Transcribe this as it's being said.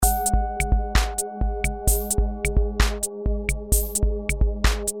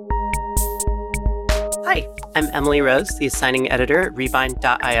Hi, I'm Emily Rose, the assigning editor at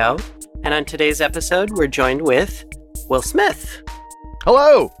Rebind.io, and on today's episode, we're joined with Will Smith.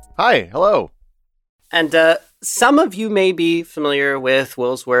 Hello! Hi, hello. And some of you may be familiar with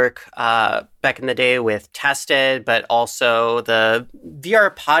Will's work back in the day with Tested, but also the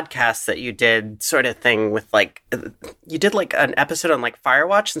VR podcast that you did sort of thing with you did an episode on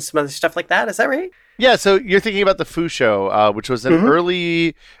Firewatch and some other stuff like that. Is that right? Yeah, so you're thinking about the FOO show, which was an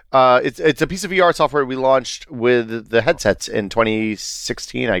early... It's a piece of VR software we launched with the headsets in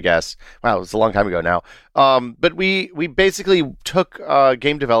 2016, I guess. Wow, it was a long time ago now. But we basically took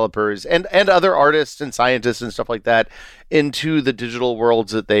game developers and other artists and scientists and stuff like that into the digital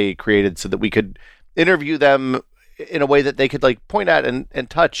worlds that they created so that we could interview them in a way that they could point at and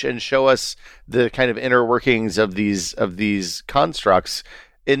touch and show us the kind of inner workings of these constructs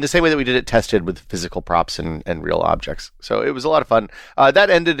in the same way that we did it Tested with physical props and real objects. So it was a lot of fun. That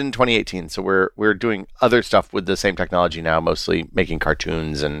ended in 2018. So we're doing other stuff with the same technology now, mostly making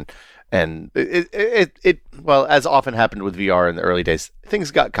cartoons and it well, as often happened with VR in the early days,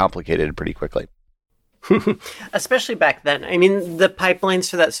 things got complicated pretty quickly. Especially back then. I mean, the pipelines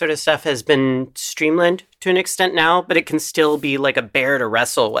for that sort of stuff has been streamlined to an extent now, but it can still be like a bear to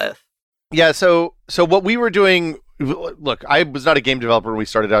wrestle with. Yeah, so what we were doing, look, I was not a game developer when we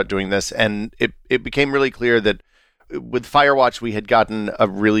started out doing this, and it became really clear that with Firewatch, we had gotten a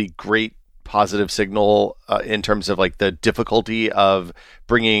really great positive signal in terms of the difficulty of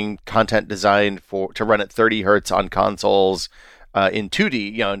bringing content designed to run at 30 hertz on consoles in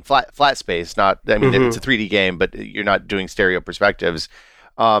 2D, in flat space. Not, I mean, it's a 3D game, but you're not doing stereo perspectives.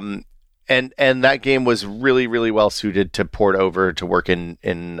 And that game was really, really well suited to port over to work in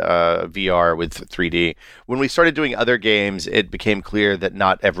VR with 3D. When we started doing other games, it became clear that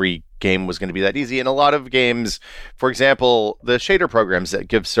not every game was going to be that easy. And a lot of games, for example, the shader programs that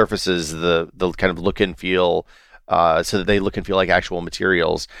give surfaces the kind of look and feel so that they look and feel like actual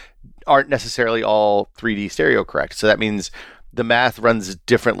materials aren't necessarily all 3D stereo correct. So that means the math runs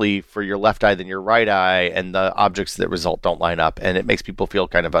differently for your left eye than your right eye, and the objects that result don't line up, and it makes people feel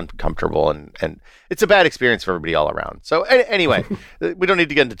kind of uncomfortable, and it's a bad experience for everybody all around. So anyway, we don't need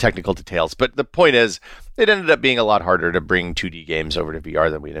to get into technical details, but the point is, it ended up being a lot harder to bring 2D games over to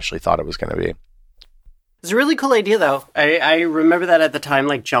VR than we initially thought it was going to be. It's a really cool idea, though. I remember that at the time,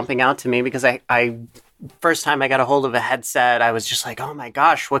 jumping out to me, because I first time I got a hold of a headset, I was just like, oh my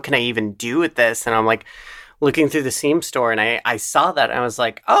gosh, what can I even do with this? And I'm looking through the Steam store, and I saw that, and I was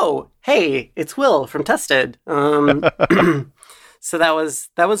like, oh, hey, it's Will from Tested. So that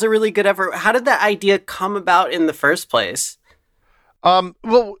was a really good effort. How did that idea come about in the first place?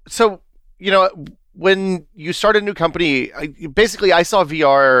 Well, so, when you start a new company, I saw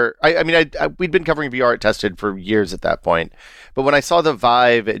VR. We'd been covering VR at Tested for years at that point. But when I saw the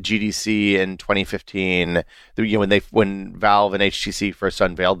Vive at GDC in 2015, when Valve and HTC first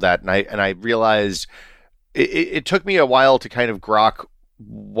unveiled that, and I realized it took me a while to kind of grok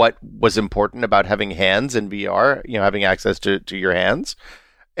what was important about having hands in VR, having access to your hands.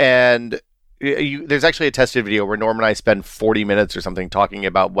 And there's actually a Tested video where Norm and I spend 40 minutes or something talking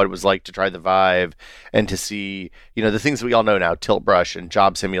about what it was like to try the Vive and to see, the things that we all know now, Tilt Brush and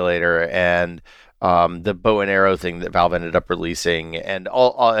Job Simulator and the bow and arrow thing that Valve ended up releasing, and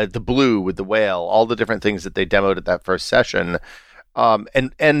all the Blue with the whale, all the different things that they demoed at that first session.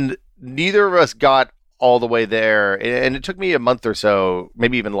 And neither of us got all the way there, and it took me a month or so,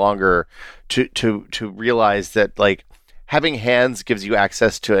 maybe even longer, to realize that having hands gives you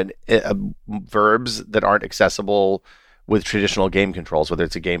access to verbs that aren't accessible with traditional game controls, whether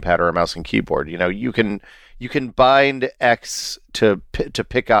it's a gamepad or a mouse and keyboard. You can bind X to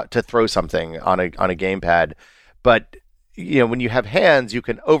pick out, to throw something on a gamepad, but when you have hands, you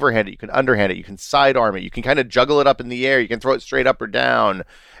can overhand it, you can underhand it, you can sidearm it, you can kind of juggle it up in the air, you can throw it straight up or down,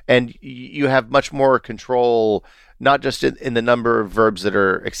 and you have much more control, not just in the number of verbs that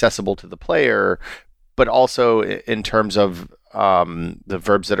are accessible to the player, but also in terms of the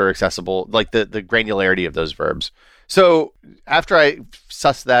verbs that are accessible, the granularity of those verbs. So after I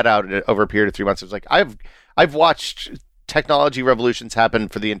sussed that out over a period of 3 months, I was like, I've watched technology revolutions happen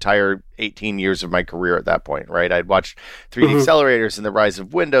for the entire 18 years of my career at that point, right? I'd watched 3D accelerators and the rise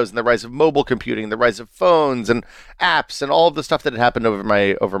of Windows and the rise of mobile computing, the rise of phones and apps and all of the stuff that had happened over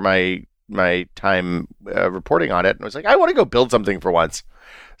my time reporting on it. And I was like, I want to go build something for once.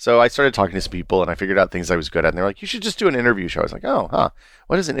 So I started talking to some people, and I figured out things I was good at. And they're like, you should just do an interview show. I was like, oh,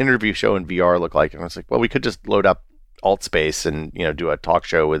 what does an interview show in VR look like? And I was like, well, we could just load up Altspace and do a talk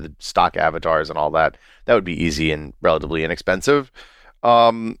show with stock avatars and all that. That would be easy and relatively inexpensive.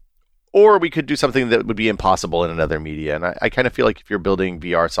 Or we could do something that would be impossible in another media. And I kind of feel like if you're building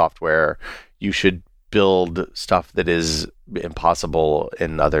VR software, you should build stuff that is impossible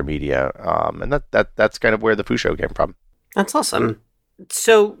in other media. And that's kind of where the FOO show came from. That's awesome.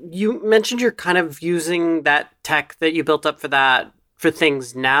 So you mentioned you're kind of using that tech that you built up for that for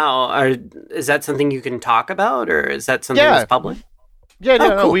things now. Is that something you can talk about, or is that something that's public? Yeah,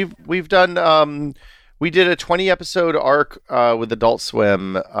 cool. no, we've done. We did a 20 episode arc with Adult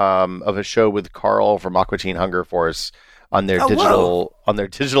Swim of a show with Carl from Aqua Teen Hunger Force on their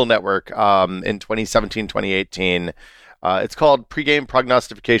digital network in 2017, 2018. It's called Pre-Game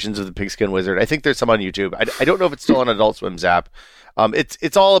Prognostications of the Pigskin Wizard. I think there's some on YouTube. I don't know if it's still on Adult Swim's app.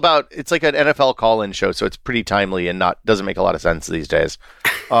 It's all about, it's like an NFL call-in show, so it's pretty timely and doesn't make a lot of sense these days.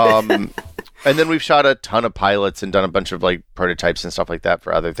 And then we've shot a ton of pilots and done a bunch of like prototypes and stuff like that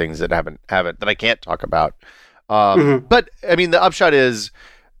for other things that haven't that I can't talk about. But I mean, the upshot is,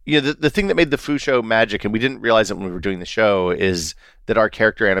 the thing that made the FOO show magic, and we didn't realize it when we were doing the show, is that our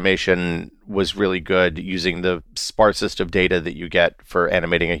character animation was really good using the sparsest of data that you get for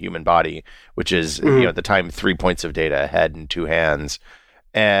animating a human body, which is at the time 3 points of data, a head and 2 hands.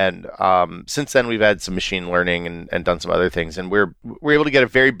 And since then, we've had some machine learning and done some other things, and we're able to get a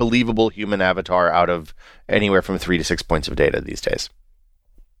very believable human avatar out of anywhere from 3 to 6 points of data these days.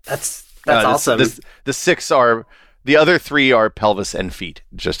 That's awesome. The 6 are, the other 3 are pelvis and feet,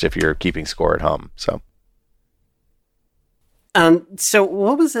 just if you're keeping score at home. So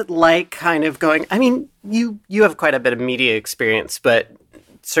what was it like kind of going, I mean, you have quite a bit of media experience, but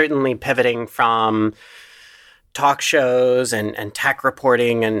certainly pivoting from talk shows and tech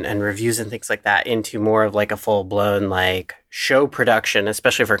reporting and reviews and things like that into more of like a full-blown like show production,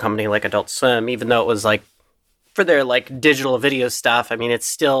 especially for a company like Adult Swim, even though it was like for their like digital video stuff. I mean, it's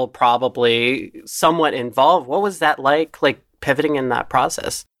still probably somewhat involved. What was that like pivoting in that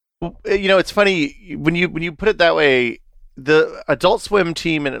process? Well, it's funny when you put it that way. The Adult Swim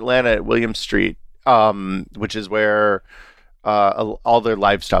team in Atlanta at Williams Street, which is where all their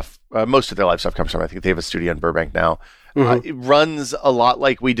live stuff, most of their live stuff comes from. I think they have a studio in Burbank now. It runs a lot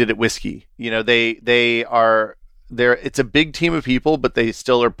like we did at Whiskey. They are there. It's a big team of people, but they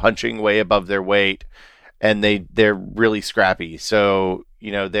still are punching way above their weight, and they're really scrappy. So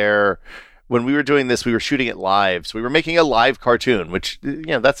when we were doing this, we were shooting it live. So we were making a live cartoon, which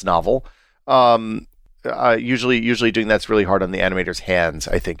that's novel. Usually doing that's really hard on the animator's hands,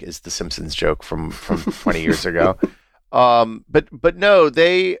 I think, is the Simpsons joke from 20 years ago. But no,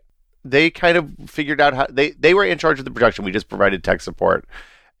 they kind of figured out how they were in charge of the production. We just provided tech support,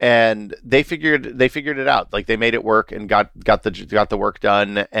 and they figured it out. Like, they made it work and got the work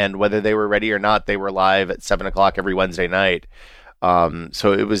done. And whether they were ready or not, they were live at 7:00 every Wednesday night.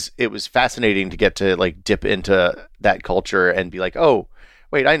 So it was fascinating to get to like dip into that culture and be like, oh,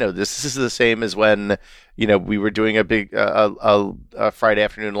 wait, I know this. This is the same as when, we were doing a big a Friday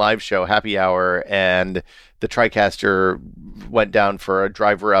afternoon live show, Happy Hour, and the TriCaster went down for a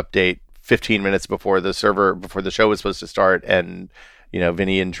driver update 15 minutes before the show was supposed to start, and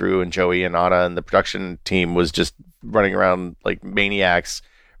Vinny and Drew and Joey and Anna and the production team was just running around like maniacs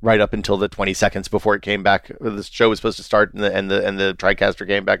right up until the 20 seconds before it came back. The show was supposed to start, and the TriCaster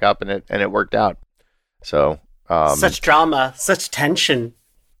came back up, and it worked out. So such drama, such tension.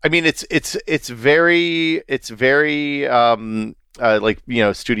 I mean, it's very like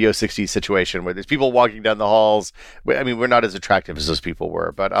Studio 60 situation where there's people walking down the halls. I mean, we're not as attractive as those people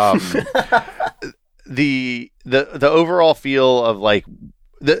were, but the overall feel of like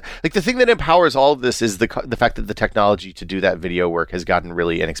the thing that empowers all of this is the fact that the technology to do that video work has gotten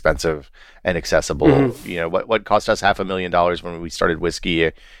really inexpensive and accessible. Mm-hmm. What cost us $500,000 when we started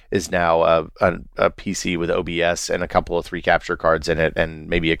Whiskey is now a PC with OBS and a couple of 3 capture cards in it, and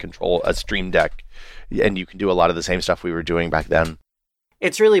maybe a Stream Deck, and you can do a lot of the same stuff we were doing back then.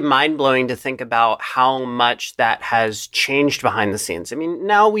 It's really mind-blowing to think about how much that has changed behind the scenes. I mean,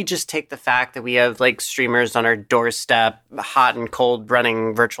 now we just take the fact that we have like streamers on our doorstep, hot and cold,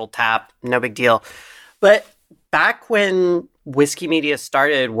 running virtual tap, no big deal. But back when Whiskey Media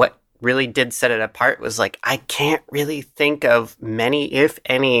started, what really did set it apart was like, I can't really think of many, if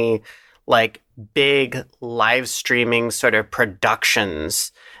any, like big live streaming sort of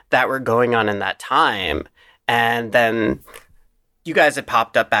productions that were going on in that time. And then you guys had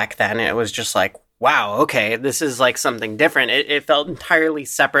popped up back then, and it was just like, wow, okay, this is like something different. It felt entirely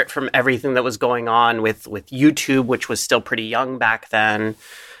separate from everything that was going on with YouTube, which was still pretty young back then,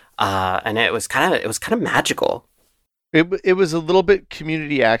 and it was kind of magical. It was a little bit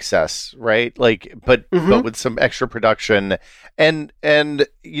community access, right? Like, but with some extra production, and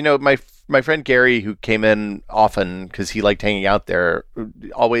my friend Gary, who came in often because he liked hanging out there,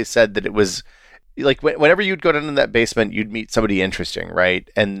 always said that it was like whenever you'd go down in that basement, you'd meet somebody interesting, right?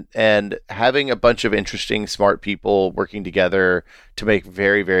 And having a bunch of interesting, smart people working together to make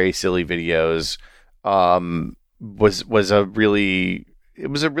very, very silly videos was a really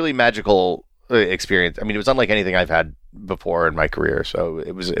magical experience. I mean, it was unlike anything I've had before in my career, so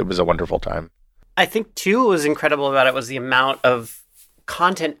it was a wonderful time. I think too what was incredible about it was the amount of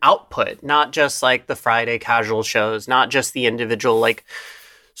content output, not just like the Friday casual shows, not just the individual like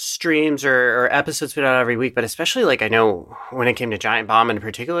streams or episodes put out every week, but especially like I know when it came to Giant Bomb in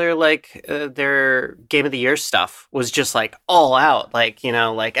particular, like their Game of the Year stuff was just like all out. Like, you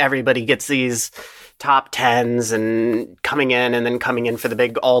know, like everybody gets these top tens and coming in and then coming in for the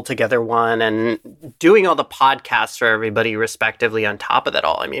big all together one and doing all the podcasts for everybody respectively on top of that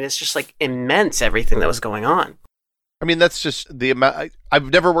all. I mean, it's just like immense everything that was going on. I mean, that's just the amount. I've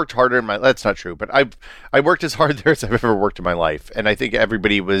never worked harder in my. That's not true, but I worked as hard there as I've ever worked in my life, and I think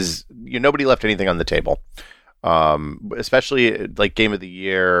everybody was. Nobody left anything on the table, especially like Game of the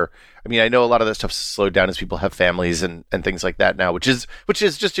Year. I mean, I know a lot of that stuff's slowed down as people have families and things like that now, which is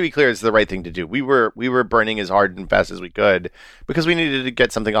just to be clear, is the right thing to do. We were burning as hard and fast as we could because we needed to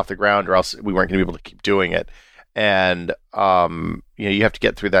get something off the ground, or else we weren't going to be able to keep doing it. And you have to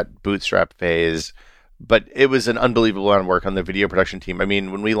get through that bootstrap phase. But it was an unbelievable amount of work on the video production team. I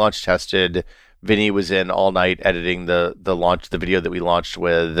mean, when we launched Tested, Vinny was in all night editing the video that we launched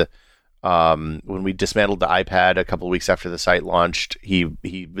with. When we dismantled the iPad a couple of weeks after the site launched, he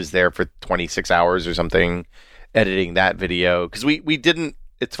was there for 26 hours or something editing that video. Because we didn't,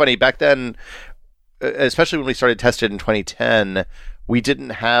 it's funny, back then, especially when we started Tested in 2010, we didn't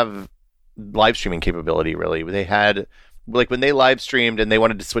have live streaming capability really. They had... Like when they live streamed and they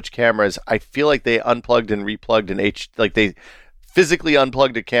wanted to switch cameras, I feel like they unplugged and replugged like they physically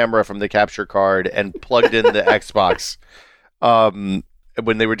unplugged a camera from the capture card and plugged in the Xbox when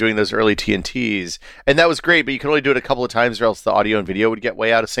they were doing those early TNTs. And that was great, but you could only do it a couple of times or else the audio and video would get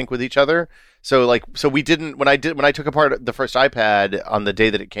way out of sync with each other. So we didn't, when I took apart the first iPad on the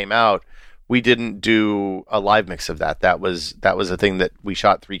day that it came out, we didn't do a live mix of that. That was a thing that we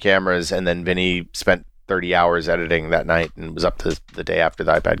shot 3 cameras and then Vinny spent 30 hours editing that night and was up to the day after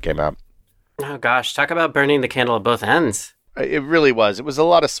the iPad came out. Oh gosh, talk about burning the candle at both ends. It really was. It was a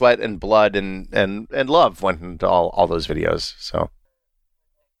lot of sweat and blood and love went into all those videos. So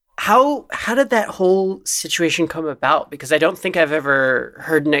how did that whole situation come about? Because I don't think I've ever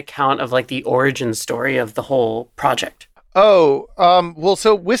heard an account of like the origin story of the whole project. Oh, well,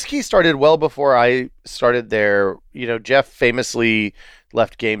 so Whiskey started well before I started there. You know, Jeff famously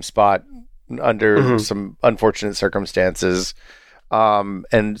left GameSpot under some unfortunate circumstances. And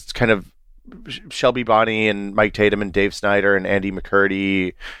kind of Shelby Bonnie and Mike Tatum and Dave Snyder and Andy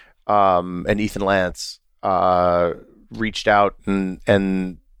McCurdy and Ethan Lance reached out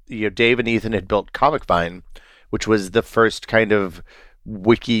and Dave and Ethan had built Comic Vine, which was the first kind of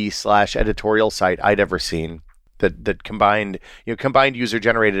wiki/editorial site I'd ever seen that combined user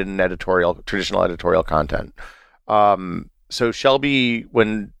generated and traditional editorial content. So Shelby,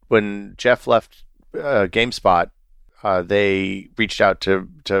 when Jeff left GameSpot, they reached out to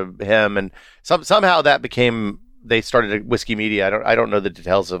him, and somehow that became, they started a Whiskey Media. I don't know the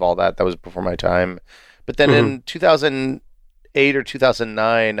details of all that. That was before my time. But then in 2008 or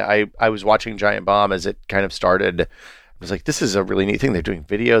 2009, I was watching Giant Bomb as it kind of started. I was like, this is a really neat thing. They're doing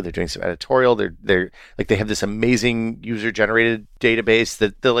video. They're doing some editorial. They're like, they have this amazing user generated database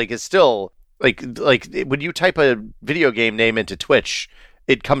that like is still like when you type a video game name into Twitch,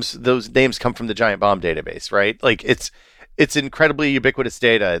 those names come from the Giant Bomb database, right? Like it's incredibly ubiquitous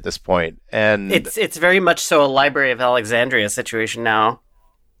data at this point. And it's very much so a Library of Alexandria situation now.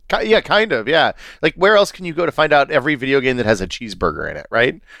 Yeah, kind of. Yeah. Like where else can you go to find out every video game that has a cheeseburger in it,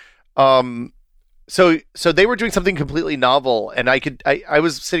 right? So they were doing something completely novel, and I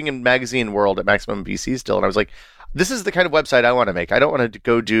was sitting in magazine world at Maximum VC still, and I was like, this is the kind of website I want to make. I don't want to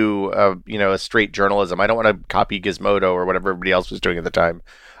go do a straight journalism. I don't want to copy Gizmodo or whatever everybody else was doing at the time.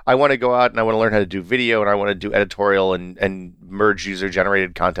 I want to go out and I want to learn how to do video, and I want to do editorial and merge user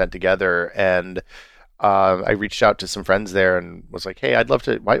generated content together. And I reached out to some friends there and was like, hey, I'd love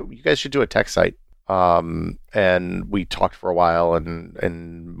to. You guys should do a tech site. And we talked for a while, and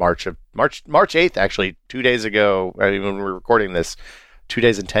in March 8th, actually 2 days ago, I mean, when we were recording this, 2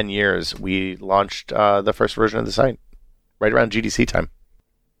 days and 10 years, we launched the first version of the site right around GDC time.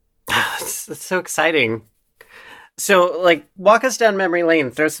 That's so exciting. So, like, walk us down memory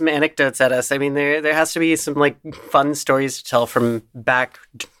lane, throw some anecdotes at us. I mean, there has to be some, like, fun stories to tell from back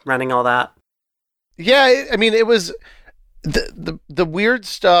running all that. Yeah, I mean, it was the weird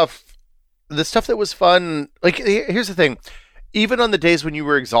stuff, the stuff that was fun. Like, here's the thing. even on the days when you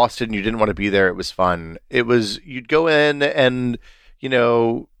were exhausted and you didn't want to be there, it was fun. It was, you'd go in and,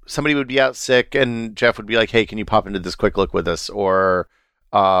 somebody would be out sick and Jeff would be like, hey, can you pop into this quick look with us? Or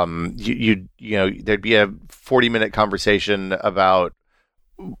there'd be a 40-minute conversation about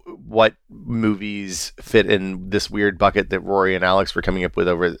what movies fit in this weird bucket that Rory and Alex were coming up with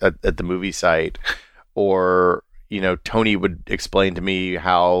over at the movie site. Or, Tony would explain to me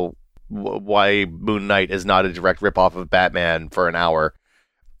why Moon Knight is not a direct ripoff of Batman for an hour.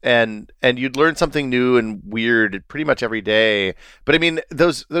 And you'd learn something new and weird pretty much every day. But I mean,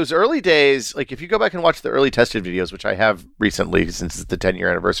 those early days, like if you go back and watch the early tested videos, which I have recently since it's the 10-year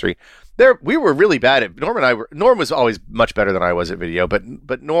anniversary, we were really bad at Norm was always much better than I was at video, but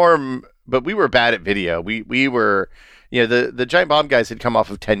we were bad at video. We were, the Giant Bomb guys had come off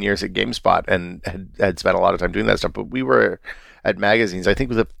of 10 years at GameSpot and had spent a lot of time doing that stuff, but we were at magazines. I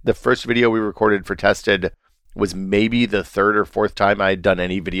think the first video we recorded for tested was maybe the third or fourth time I'd done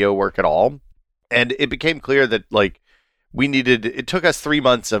any video work at all. And it became clear that it took us 3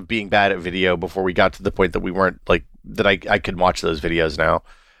 months of being bad at video before we got to the point that we weren't that I could watch those videos now.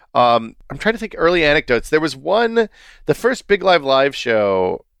 I'm trying to think early anecdotes. There was the first Big Live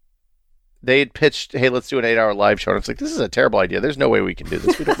show, they had pitched, hey, let's do an 8-hour live show. And it's like, this is a terrible idea. There's no way we can do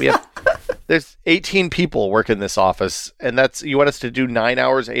this. There's 18 people work in this office and you want us to do 8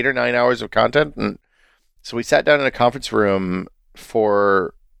 or 9 hours of content? And so we sat down in a conference room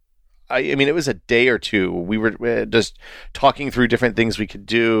for, it was a day or two. We were just talking through different things we could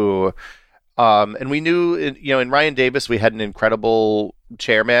do. And we knew, in Ryan Davis, we had an incredible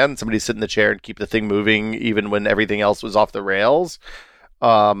chairman, somebody sit in the chair and keep the thing moving even when everything else was off the rails.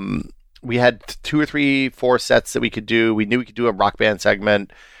 We had 2 or 3, 4 sets that we could do. We knew we could do a rock band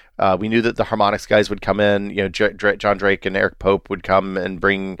segment. We knew that the harmonics guys would come in, John Drake and Eric Pope would come and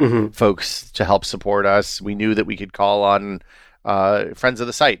bring folks to help support us. We knew that we could call on friends of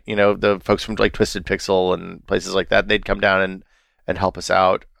the site, the folks from Twisted Pixel and places like that. They'd come down and help us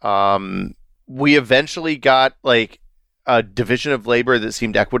out. We eventually got a division of labor that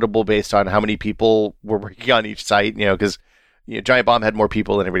seemed equitable based on how many people were working on each site, because Giant Bomb had more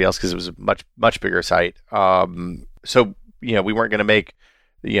people than everybody else because it was a much, much bigger site. So, we weren't going to make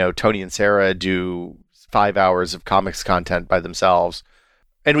Tony and Sarah do 5 hours of comics content by themselves.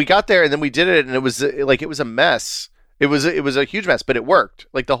 And we got there and then we did it and it was a mess. It was a huge mess, but it worked.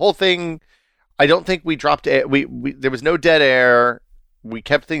 The whole thing, I don't think we dropped air. There was no dead air. We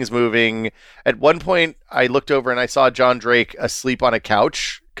kept things moving. At one point I looked over and I saw John Drake asleep on a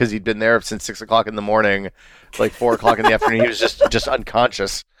couch because he'd been there since 6 o'clock in the morning, 4 o'clock in the afternoon. He was just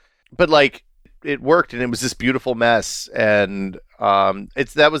unconscious, but it worked and it was this beautiful mess. And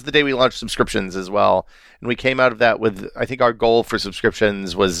that was the day we launched subscriptions as well. And we came out of that with, I think our goal for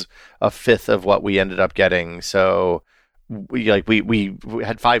subscriptions was a fifth of what we ended up getting. So we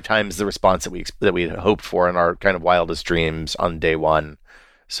had 5 times the response that we had hoped for in our kind of wildest dreams on day one.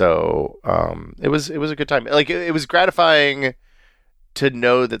 So it was a good time. It was gratifying to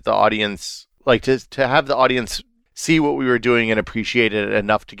know that the audience, to have the audience see what we were doing and appreciate it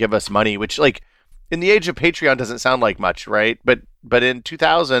enough to give us money, which in the age of Patreon doesn't sound like much, right? But in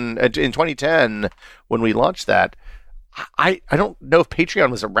 2010, when we launched that, I don't know if Patreon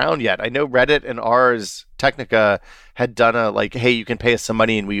was around yet. I know Reddit and Ars Technica had done a hey, you can pay us some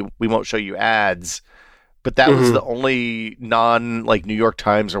money and we won't show you ads. But that was the only non New York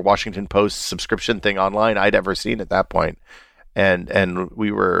Times or Washington Post subscription thing online I'd ever seen at that point. And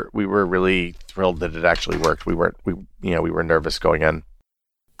we were really thrilled that it actually worked. We were nervous going in.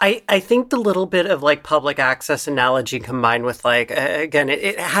 I think the little bit of public access analogy combined with again,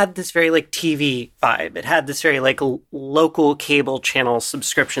 it had this very TV vibe. It had this very local cable channel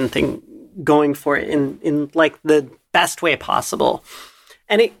subscription thing going for it in the best way possible.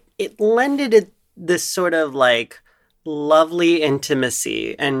 And it lended it this sort of lovely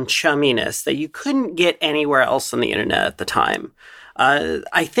intimacy and chumminess that you couldn't get anywhere else on the internet at the time.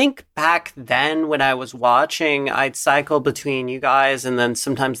 I think back then when I was watching, I'd cycle between you guys and then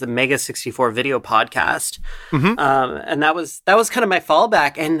sometimes the Mega 64 video podcast. And that was kind of my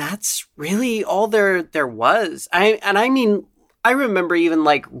fallback. And that's really all there was. I remember even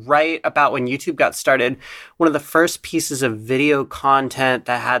right about when YouTube got started, one of the first pieces of video content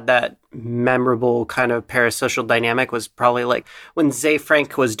that had that memorable kind of parasocial dynamic was probably when Zay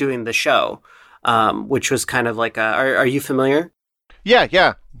Frank was doing the show, which was kind of are you familiar?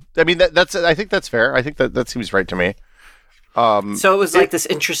 Yeah. I mean, I think that's fair. I think that seems right to me. So it was this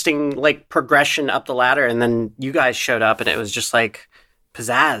interesting progression up the ladder, and then you guys showed up, and it was just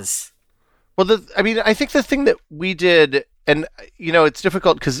pizzazz. Well, I think the thing that we did and it's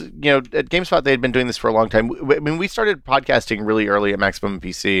difficult because at GameSpot they had been doing this for a long time. I mean, we started podcasting really early at Maximum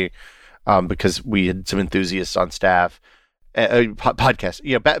PC because we had some enthusiasts on staff.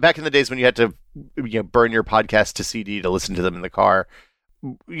 Podcast, back in the days when you had to burn your podcast to CD to listen to them in the car.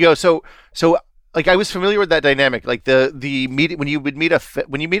 So like I was familiar with that dynamic. Like the meet when you meet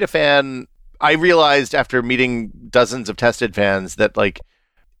a fan. I realized after meeting dozens of Tested fans that like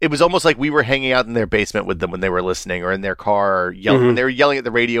it was almost like we were hanging out in their basement with them when they were listening, or in their car yelling when they were yelling at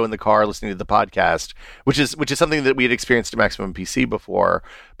the radio in the car listening to the podcast, which is something that we had experienced at Maximum PC before.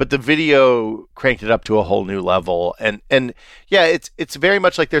 But the video cranked it up to a whole new level, and yeah, it's very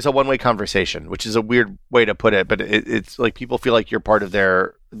much like there's a one-way conversation, which is a weird way to put it, but it's like people feel like you're part of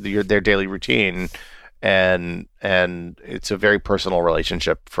their daily routine. And it's a very personal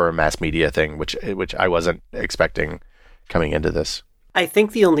relationship for a mass media thing, which I wasn't expecting coming into this. I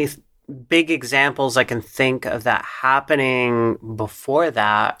think the only big examples I can think of that happening before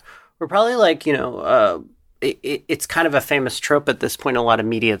that were probably like, it's kind of a famous trope at this point, a lot of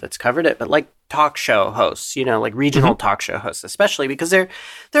media that's covered it, but like talk show hosts, like regional talk show hosts, especially because they're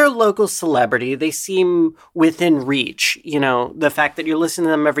a local celebrity. They seem within reach, the fact that you're listening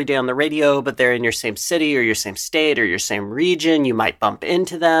to them every day on the radio, but they're in your same city or your same state or your same region, you might bump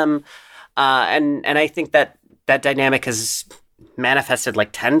into them. And I think that dynamic has manifested like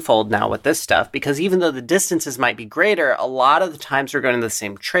tenfold now with this stuff, because even though the distances might be greater, a lot of the times we're going to the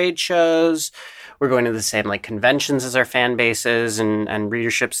same trade shows, we're going to the same like conventions as our fan bases and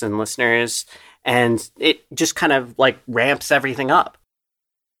readerships and listeners, and it just kind of like ramps everything up.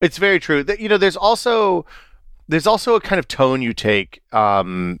 It's very true that there's also a kind of tone you take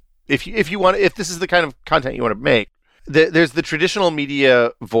if this is the kind of content you want to make. There's the traditional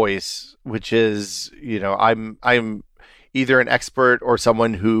media voice, which is I'm either an expert or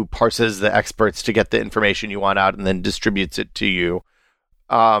someone who parses the experts to get the information you want out and then distributes it to you,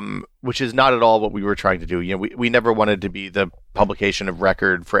 which is not at all what we were trying to do. We never wanted to be the publication of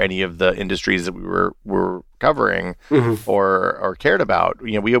record for any of the industries that we were covering or cared about.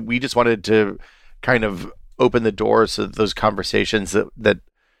 We just wanted to kind of open the doors to those conversations that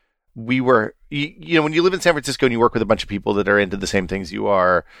we were. When you live in San Francisco and you work with a bunch of people that are into the same things you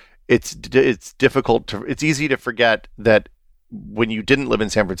are, it's easy to forget that when you didn't live in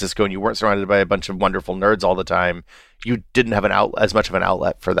San Francisco and you weren't surrounded by a bunch of wonderful nerds all the time, you didn't have as much of an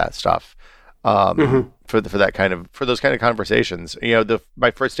outlet for that stuff, for those kind of conversations.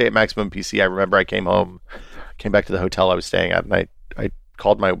 My first day at Maximum PC, I remember I came back to the hotel I was staying at, and I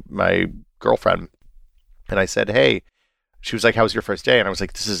called my girlfriend, and I said, "Hey." She was like, "How was your first day?" And I was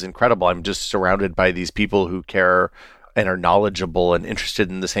like, "This is incredible. I'm just surrounded by these people who care and are knowledgeable and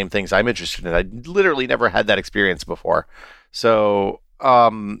interested in the same things I'm interested in." I literally never had that experience before. So, I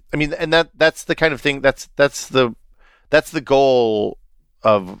mean, and that's the kind of thing that's the goal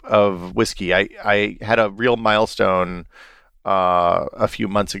of whiskey. I had a real milestone a few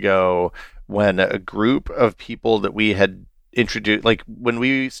months ago when a group of people that we had introduced, like when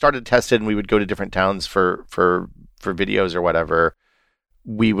we started Tested and we would go to different towns for videos or whatever,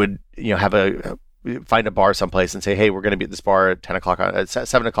 we would find a bar someplace and say, "Hey, we're going to be at this bar at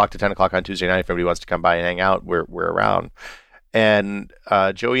 7 o'clock to 10 o'clock on Tuesday night. If anybody wants to come by and hang out, we're around." And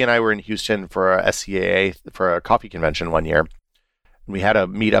Joey and I were in Houston for a SCAA, for a coffee convention one year. We had a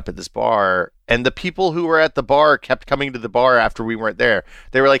meetup at this bar, and the people who were at the bar kept coming to the bar after we weren't there.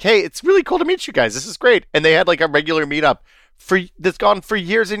 They were like, "Hey, it's really cool to meet you guys. This is great." And they had like a regular meetup that's gone for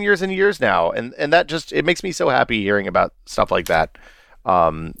years and years and years now. And that just, it makes me so happy hearing about stuff like that.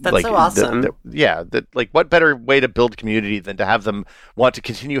 That's like, so awesome. What better way to build community than to have them want to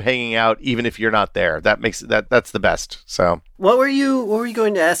continue hanging out even if you're not there? That's the best. So what were you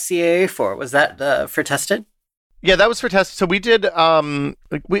going to SCAA for? Was that for Tested? Yeah, that was for Tested. So we did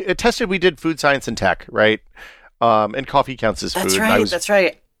at Tested, we did food science and tech, right? And coffee counts as food. That's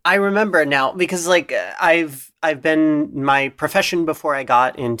right. I remember now because like I've been, my profession before I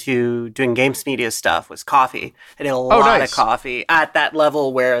got into doing games media stuff was coffee. I did a lot of coffee at that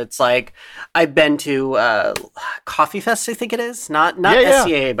level where it's like I've been to Coffee Fest, I think it is, not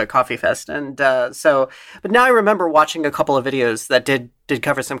SCA but Coffee Fest, and but now I remember watching a couple of videos that did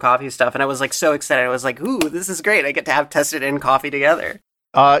cover some coffee stuff, and I was like so excited. I was like, "Ooh, this is great! I get to have Tested and coffee together."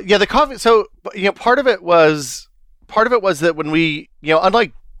 The coffee. So part of it was that when we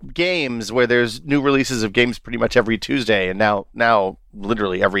unlike games where there's new releases of games pretty much every Tuesday, and now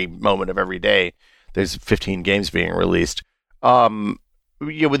literally every moment of every day there's 15 games being released.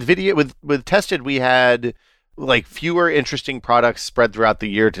 With Tested, we had like fewer interesting products spread throughout the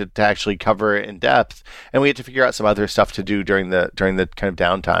year to actually cover in depth, and we had to figure out some other stuff to do during the kind of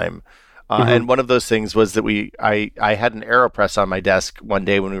downtime. And one of those things was that I had an AeroPress on my desk one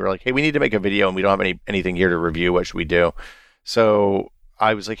day when we were like, hey, we need to make a video and we don't have anything here to review. What should we do? So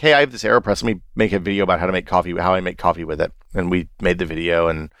I was like, hey, I have this AeroPress. Let me make a video about how to make coffee, how I make coffee with it. And we made the video,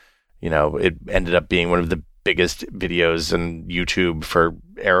 and it ended up being one of the biggest videos on YouTube for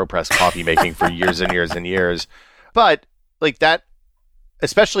AeroPress coffee making for years and years and years. But like that,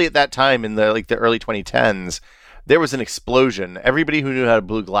 especially at that time in the early 2010s, there was an explosion. Everybody who knew how to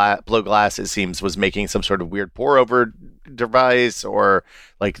blow glass, it seems, was making some sort of weird pour over device, or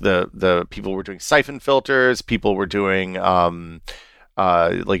like the people were doing siphon filters. People were doing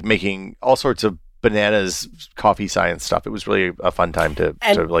like making all sorts of bananas coffee science stuff. It was really a fun time to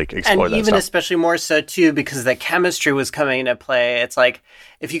like explore that and even stuff. Especially more so too because the chemistry was coming into play. It's like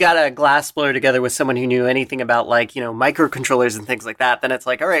if you got a glass blower together with someone who knew anything about like microcontrollers and things like that, then it's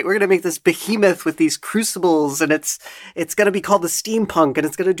like, all right, we're gonna make this behemoth with these crucibles, and it's gonna be called the steampunk, and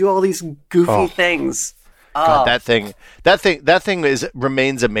it's gonna do all these goofy things. God, that thing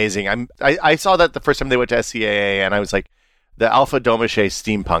remains amazing. I saw that the first time they went to SCAA, and I was like, the Alpha Domiche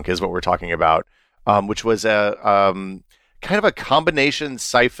steampunk is what we're talking about. Which was a kind of a combination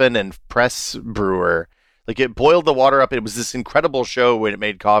siphon and press brewer. Like it boiled the water up. It was this incredible show when it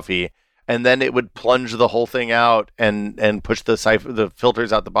made coffee, and then it would plunge the whole thing out and push the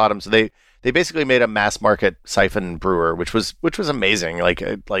filters out the bottom. So they basically made a mass market siphon brewer, which was amazing.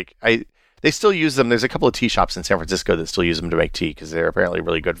 They still use them. There's a couple of tea shops in San Francisco that still use them to make tea because they're apparently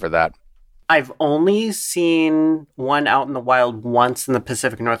really good for that. I've only seen one out in the wild once in the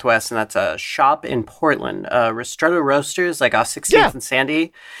Pacific Northwest, and that's a shop in Portland, Ristretto Roasters, like off 16th and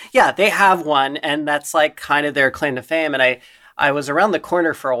Sandy. Yeah, they have one, and that's like kind of their claim to fame. And I was around the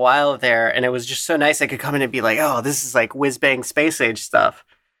corner for a while there, and it was just so nice I could come in and be like, oh, this is like whiz-bang space age stuff.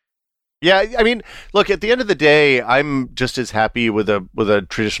 Yeah, I mean, look, at the end of the day, I'm just as happy with a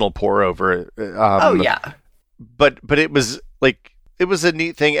traditional pour over. Oh, yeah. But it was like... It was a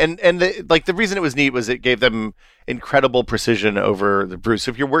neat thing, and the reason it was neat was it gave them incredible precision over the brew.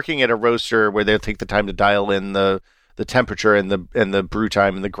 So if you're working at a roaster where they'll take the time to dial in the temperature and the brew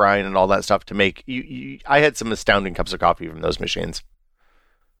time and the grind and all that stuff to make, I had some astounding cups of coffee from those machines.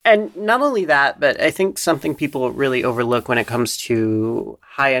 And not only that, but I think something people really overlook when it comes to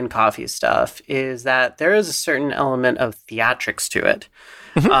high-end coffee stuff is that there is a certain element of theatrics to it.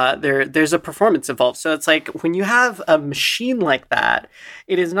 There's a performance involved. So it's like when you have a machine like that,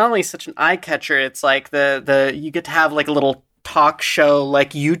 it is not only such an eye catcher, it's like you get to have like a little talk show,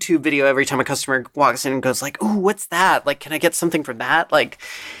 like YouTube video every time a customer walks in and goes like, "Ooh, what's that? Like, can I get something from that?" Like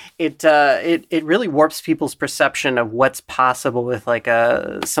it really warps people's perception of what's possible with like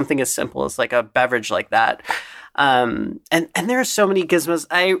something as simple as like a beverage like that. And there are so many gizmos.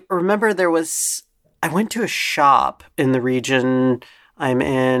 I remember I went to a shop in the region I'm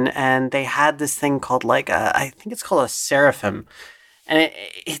in, and they had this thing called I think it's called a Seraphim. And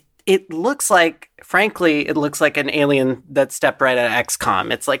it looks like, frankly, it looks like an alien that stepped right out of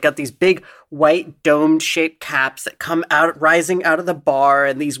XCOM. It's like got these big white dome shaped caps that come out, rising out of the bar,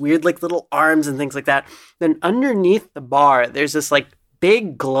 and these weird like little arms and things like that. Then underneath the bar, there's this like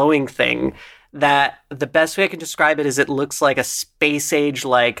big glowing thing that the best way I can describe it is it looks like a space age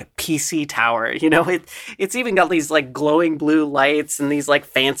like PC tower. It's even got these like glowing blue lights and these like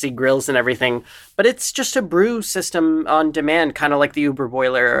fancy grills and everything. But it's just a brew system on demand, kind of like the Uber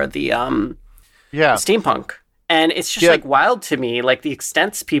boiler or the steampunk. And it's just like wild to me, like the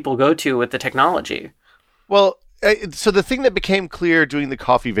extents people go to with the technology. Well, so the thing that became clear doing the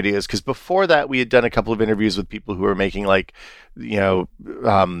coffee videos, because before that we had done a couple of interviews with people who were making like,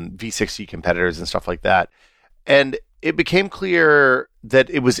 V60 competitors and stuff like that. And it became clear that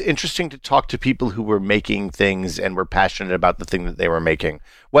it was interesting to talk to people who were making things and were passionate about the thing that they were making.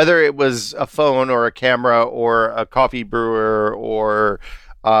 Whether it was a phone or a camera or a coffee brewer or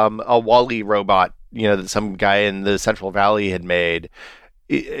a Wall-E robot, that some guy in the Central Valley had made.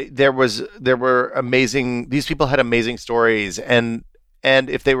 There were amazing. These people had amazing stories, and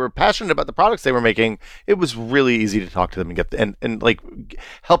if they were passionate about the products they were making, it was really easy to talk to them and get and like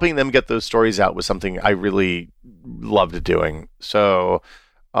helping them get those stories out was something I really loved doing. So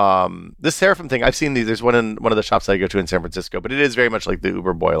this Seraphim thing, I've seen these. There's one in one of the shops I go to in San Francisco, but it is very much like the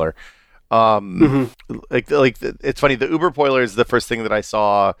Uber boiler. Like it's funny. The Uber boiler is the first thing that I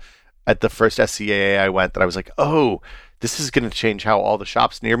saw at the first SCAA I went that I was like, oh, this is going to change how all the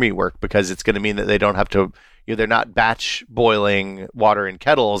shops near me work, because it's going to mean that they don't have to, they're not batch boiling water in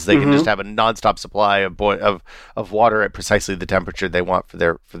kettles. They can just have a nonstop supply of water at precisely the temperature they want for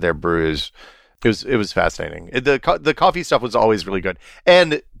their brews. It was fascinating. The coffee stuff was always really good.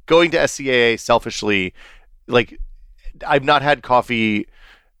 And going to SCAA selfishly, like I've not had coffee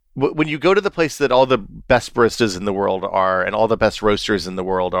when you go to the place that all the best baristas in the world are and all the best roasters in the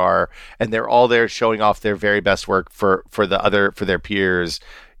world are, and they're all there showing off their very best work for their peers,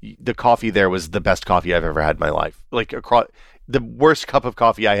 the coffee there was the best coffee I've ever had in my life. Like across the worst cup of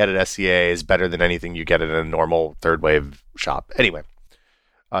coffee I had at SCA is better than anything you get in a normal third wave shop. Anyway,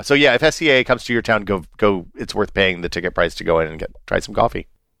 so yeah, if SCA comes to your town, go. It's worth paying the ticket price to go in and try some coffee.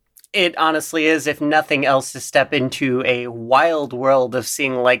 It honestly is, if nothing else, to step into a wild world of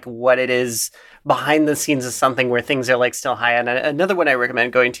seeing like what it is behind the scenes of something where things are like still high. And another one I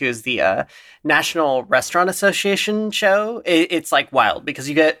recommend going to is the National Restaurant Association show. It's like wild because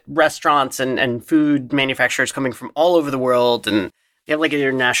you get restaurants and food manufacturers coming from all over the world, and you have like an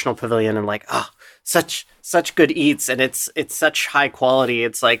international pavilion, and like, oh, such good eats, and it's such high quality.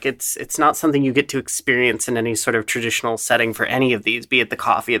 It's like it's not something you get to experience in any sort of traditional setting for any of these, be it the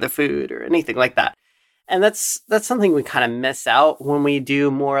coffee or the food or anything like that. And that's something we kind of miss out when we do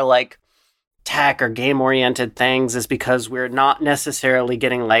more like tech or game oriented things, is because we're not necessarily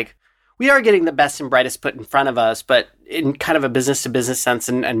getting like, we are getting the best and brightest put in front of us, but in kind of a business to business sense,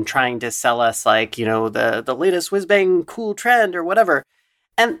 and trying to sell us like, you know, the latest whiz bang cool trend or whatever.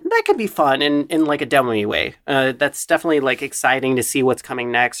 And that can be fun in like a demo-y way. That's definitely like exciting to see what's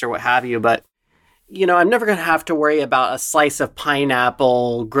coming next or what have you. But, you know, I'm never going to have to worry about a slice of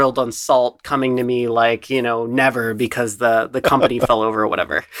pineapple grilled on salt coming to me like, you know, never, because the company fell over or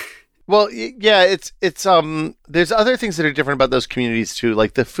whatever. Well, yeah, it's there's other things that are different about those communities too,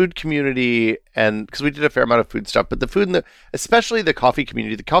 like the food community, and because we did a fair amount of food stuff, but the food and especially the coffee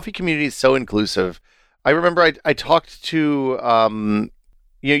community. The coffee community is so inclusive. I remember I talked to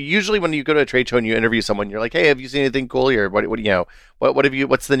you know, usually when you go to a trade show and you interview someone, you're like, hey, have you seen anything cool here? What you know, what have you?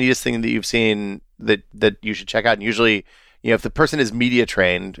 What's the neatest thing that you've seen that you should check out? And usually, you know, if the person is media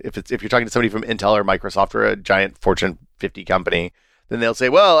trained, if you're talking to somebody from Intel or Microsoft or a giant Fortune 50 company, then they'll say,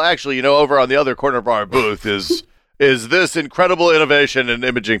 well, actually, you know, over on the other corner of our booth is this incredible innovation in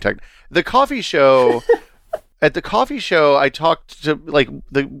imaging tech. The coffee show. At the coffee show, I talked to like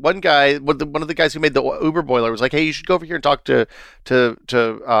the one guy, one of the guys who made the Uber boiler was like, "Hey, you should go over here and talk to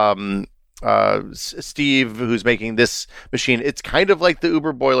Steve, who's making this machine. It's kind of like the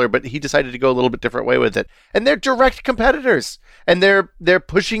Uber boiler, but he decided to go a little bit different way with it. And they're direct competitors, and they're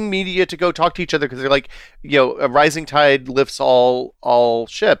pushing media to go talk to each other because they're like, you know, a rising tide lifts all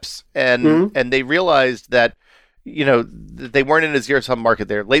ships, and they realized that, you know, they weren't in a zero-sum market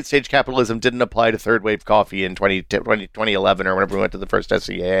there. Late-stage capitalism didn't apply to third-wave coffee in 2011 or whenever we went to the first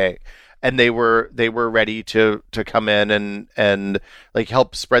SCAA. And they were ready to come in and like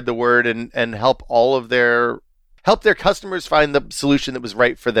help spread the word and help their customers find the solution that was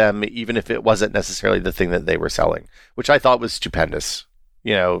right for them, even if it wasn't necessarily the thing that they were selling, which I thought was stupendous.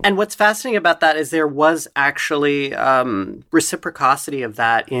 You know, and what's fascinating about that is there was actually reciprocity of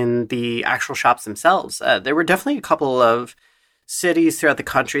that in the actual shops themselves. There were definitely a couple of cities throughout the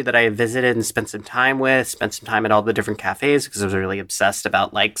country that I visited and spent some time at all the different cafes, because I was really obsessed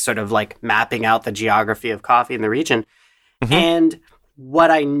about like sort of like mapping out the geography of coffee in the region. Mm-hmm. And what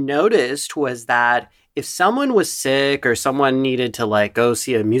I noticed was that if someone was sick or someone needed to like go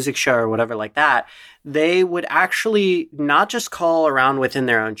see a music show or whatever like that, they would actually not just call around within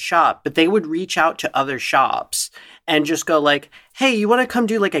their own shop, but they would reach out to other shops and just go like, hey, you want to come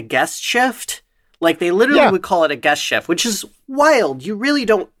do like a guest shift? Like they literally would call it a guest shift, which is wild. You really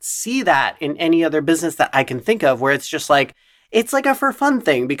don't see that in any other business that I can think of, where it's just like, it's like a for fun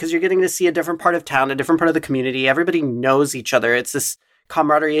thing because you're getting to see a different part of town, a different part of the community. Everybody knows each other. It's this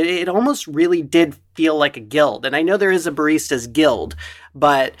camaraderie. It almost really did feel like a guild. And I know there is a baristas guild,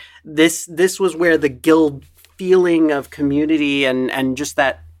 but this was where the guild feeling of community and just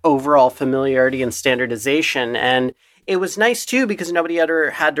that overall familiarity and standardization. And it was nice too, because nobody ever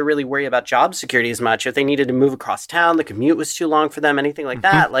had to really worry about job security as much. If they needed to move across town, the commute was too long for them, anything like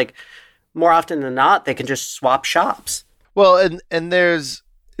that. Like more often than not, they can just swap shops. Well, and there's,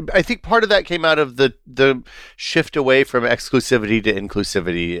 I think part of that came out of the shift away from exclusivity to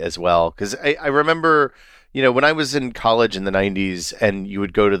inclusivity as well. Because I remember, you know, when I was in college in the 90s and you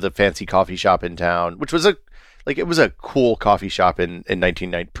would go to the fancy coffee shop in town, which was it was a cool coffee shop in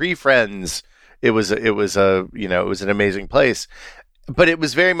 1990, pre-Friends. It was an amazing place. But it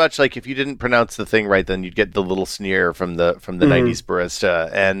was very much like if you didn't pronounce the thing right, then you'd get the little sneer from the 90s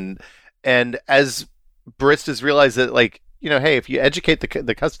barista. And as baristas realize that, like, you know, hey, if you educate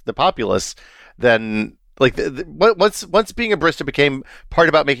the populace, then like once being a barista became part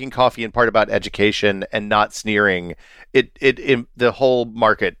about making coffee and part about education and not sneering, it the whole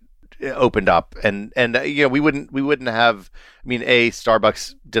market opened up, and you know, we wouldn't have. I mean,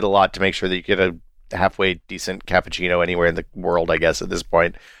 Starbucks did a lot to make sure that you get a halfway decent cappuccino anywhere in the world, I guess, at this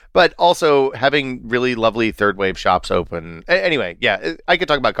point. but also having really lovely third wave shops open. Anyway, yeah, I could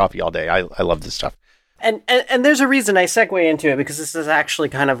talk about coffee all day. I love this stuff. And there's a reason I segue into it, because this is actually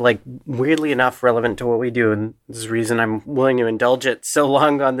kind of like weirdly enough relevant to what we do, and this is the reason I'm willing to indulge it so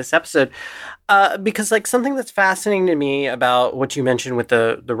long on this episode. Because like something that's fascinating to me about what you mentioned with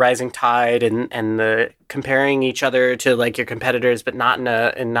the rising tide and the comparing each other to like your competitors, but not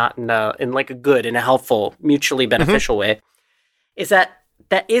in like a good, in a helpful, mutually beneficial way, is that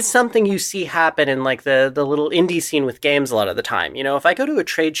is something you see happen in like the little indie scene with games a lot of the time. You know, if I go to a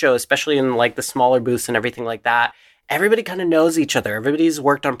trade show, especially in like the smaller booths and everything like that, everybody kind of knows each other. Everybody's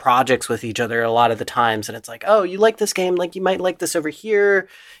worked on projects with each other a lot of the times. And it's like, oh, you like this game? Like you might like this over here.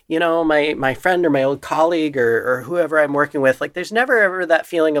 You know, my friend or my old colleague or whoever I'm working with, like there's never ever that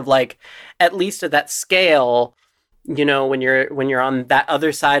feeling of like, at least at that scale, you know, when you're on that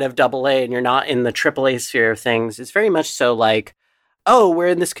other side of AA and you're not in the AAA sphere of things, it's very much so like, oh, we're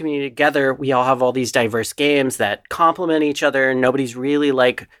in this community together. We all have all these diverse games that complement each other, and nobody's really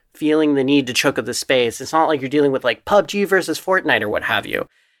like feeling the need to choke up the space. It's not like you're dealing with like PUBG versus Fortnite or what have you.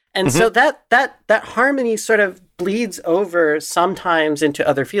 And so that harmony sort of bleeds over sometimes into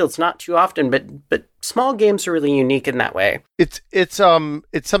other fields, not too often, but small games are really unique in that way. It's something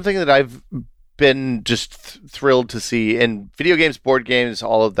that I've been just thrilled to see in video games, board games,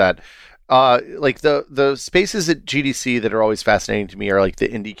 all of that. Like the spaces at GDC that are always fascinating to me are like the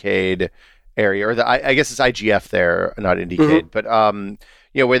Indiecade area, or I guess it's IGF there, not Indiecade, but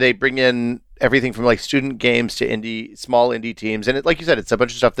you know, where they bring in everything from like student games to small indie teams, and like you said, it's a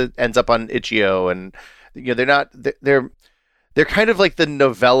bunch of stuff that ends up on Itch.io, and you know, they're kind of like the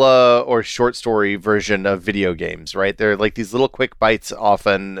novella or short story version of video games, right? They're like these little quick bites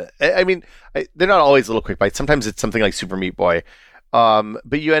often. I mean, they're not always little quick bites. Sometimes it's something like Super Meat Boy.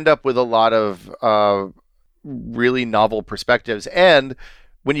 But you end up with a lot of really novel perspectives. And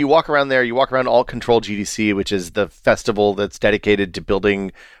when you walk around there, you walk around Alt Control GDC, which is the festival that's dedicated to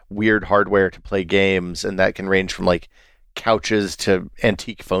building weird hardware to play games. And that can range from like couches to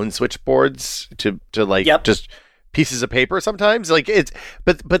antique phone switchboards to like just pieces of paper sometimes. Like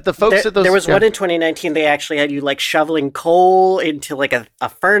but the folks at those... There was one in 2019, they actually had you like shoveling coal into like a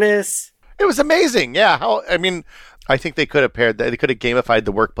furnace. It was amazing. Yeah. I think they could have they could have gamified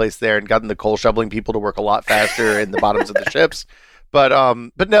the workplace there and gotten the coal shoveling people to work a lot faster in the bottoms of the ships.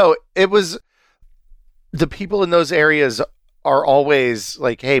 But no, it was, the people in those areas are always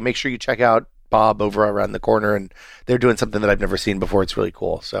like, hey, make sure you check out Bob over around the corner, and they're doing something that I've never seen before. It's really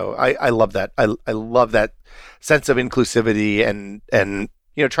cool. So I love that. I love that sense of inclusivity and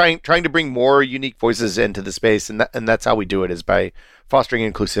you know, trying to bring more unique voices into the space, and that's how we do it, is by fostering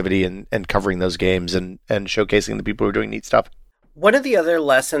inclusivity and covering those games and showcasing the people who are doing neat stuff. One of the other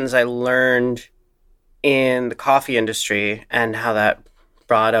lessons I learned in the coffee industry and how that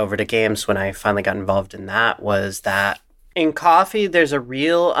brought over to games when I finally got involved in that was that in coffee, there's a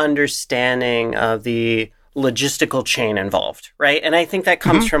real understanding of the logistical chain involved, right? And I think that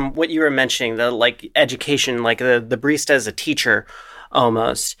comes from what you were mentioning, the like education, like the barista as a teacher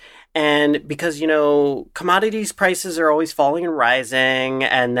almost. And because, you know, commodities prices are always falling and rising.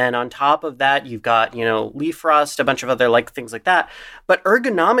 And then on top of that, you've got, you know, leaf rust, a bunch of other like things like that. But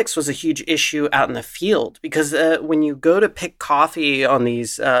ergonomics was a huge issue out in the field, because when you go to pick coffee on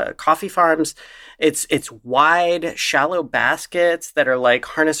these coffee farms, it's wide, shallow baskets that are like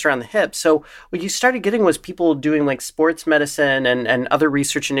harnessed around the hip. So what you started getting was people doing like sports medicine and other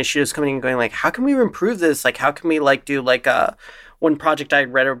research initiatives coming in and going like, how can we improve this? Like, how can we like do like one project I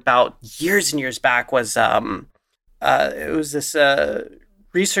read about years and years back was it was this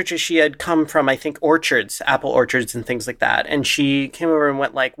researcher. She had come from, I think, orchards, apple orchards and things like that. And she came over and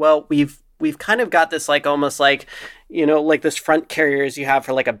went like, well, we've kind of got this like almost like, you know, like this front carriers you have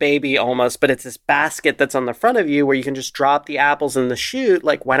for like a baby almost, but it's this basket that's on the front of you where you can just drop the apples in the chute.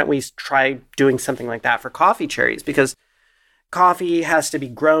 Like, why don't we try doing something like that for coffee cherries? Because coffee has to be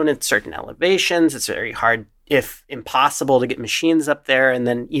grown at certain elevations. It's very hard, if impossible, to get machines up there. And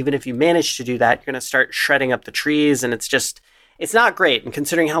then even if you manage to do that, you're going to start shredding up the trees. And it's not great. And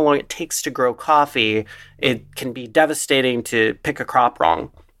considering how long it takes to grow coffee, it can be devastating to pick a crop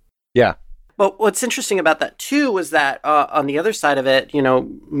wrong. Yeah. But what's interesting about that too was that on the other side of it, you know,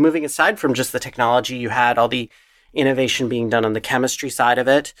 moving aside from just the technology, you had all the innovation being done on the chemistry side of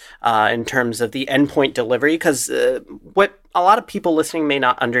it in terms of the endpoint delivery. Because what a lot of people listening may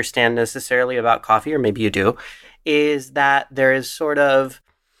not understand necessarily about coffee, or maybe you do, is that there is sort of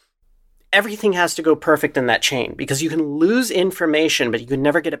everything has to go perfect in that chain because you can lose information, but you can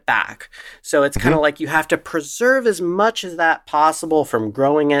never get it back. So it's kind of like you have to preserve as much as that possible, from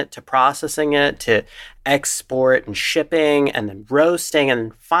growing it to processing it to export and shipping and then roasting.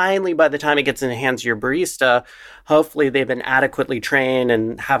 And finally, by the time it gets in the hands of your barista, hopefully they've been adequately trained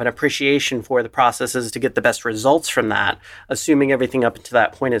and have an appreciation for the processes to get the best results from that, assuming everything up to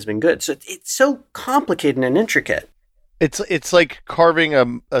that point has been good. So it's so complicated and intricate. It's like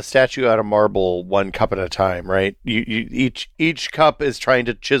carving a statue out of marble, one cup at a time, right? Each cup is trying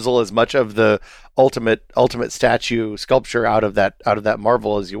to chisel as much of the ultimate statue sculpture out of that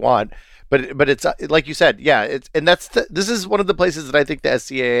marble as you want. But it's like you said, yeah. This is one of the places that I think the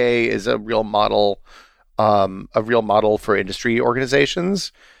SCAA is a real model for industry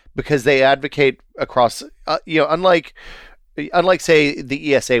organizations, because they advocate across, unlike say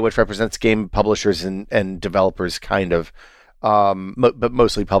the ESA, which represents game publishers and developers, kind of, but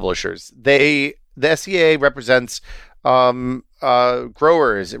mostly publishers. The SCAA represents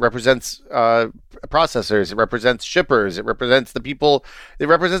growers. It represents processors. It represents shippers. It represents the people. It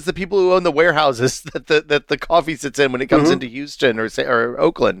represents the people who own the warehouses that the coffee sits in when it comes into Houston or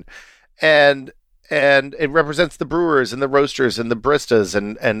Oakland, and it represents the brewers and the roasters and the baristas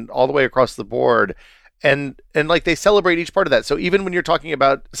and all the way across the board. And like they celebrate each part of that. So even when you're talking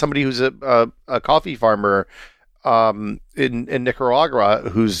about somebody who's a coffee farmer in Nicaragua,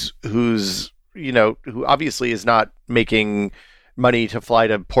 who obviously is not making money to fly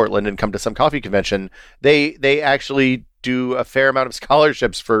to Portland and come to some coffee convention, they actually do a fair amount of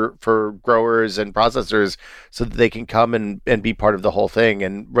scholarships for growers and processors so that they can come and be part of the whole thing.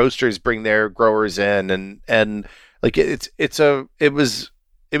 And roasters bring their growers in, and like it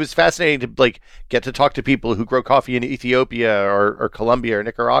was fascinating to like get to talk to people who grow coffee in Ethiopia or Colombia or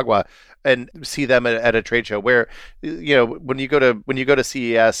Nicaragua and see them at a trade show where, when you go to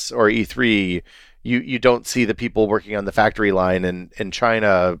CES or E3, you don't see the people working on the factory line in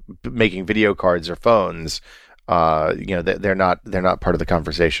China making video cards or phones. They're not part of the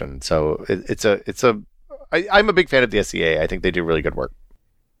conversation. So I'm a big fan of the SCA. I think they do really good work.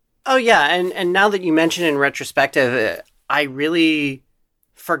 Oh yeah, and now that you mention in retrospective, I really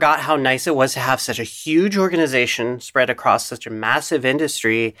forgot how nice it was to have such a huge organization spread across such a massive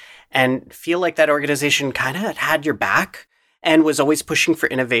industry and feel like that organization kind of had your back and was always pushing for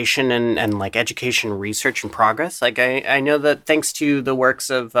innovation and like education, research, and progress. Like I know that thanks to the works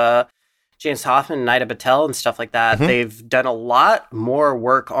of James Hoffman and Nida Patel and stuff like that, they've done a lot more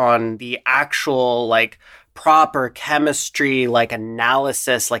work on the actual like proper chemistry, like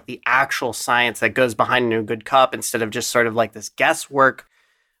analysis, like the actual science that goes behind a good cup, instead of just sort of like this guesswork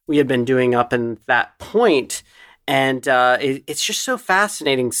we had been doing up in that point. And it's just so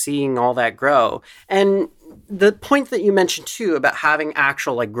fascinating seeing all that grow. And the point that you mentioned too about having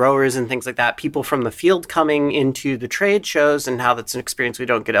actual like growers and things like that, people from the field coming into the trade shows, and how that's an experience we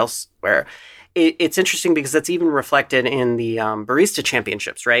don't get elsewhere. It's interesting because that's even reflected in the barista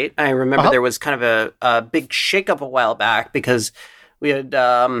championships, right? I remember there was kind of a big shakeup a while back because we had,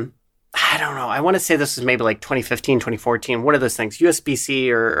 I don't know, I want to say this was maybe like 2015, 2014, one of those things, USBC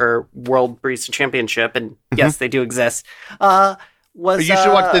or World Barista Championship, and yes, they do exist. You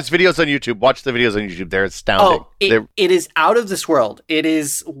should watch these videos on YouTube. Watch the videos on YouTube. They're astounding. It is out of this world. It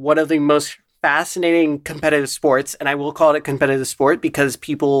is one of the most fascinating competitive sports, and I will call it a competitive sport because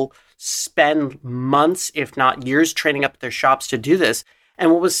people spend months, if not years, training up their shops to do this.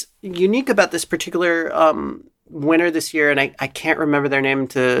 And what was unique about this particular winner this year, and I can't remember their name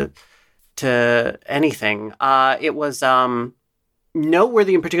to anything, it was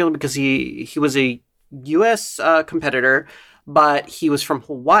noteworthy in particular because he was a U.S. competitor, but he was from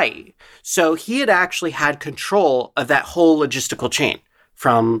Hawaii. So he had actually had control of that whole logistical chain,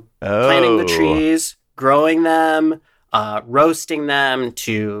 from planting the trees, growing them, roasting them,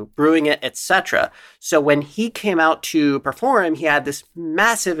 to brewing it, etc. So when he came out to perform, he had this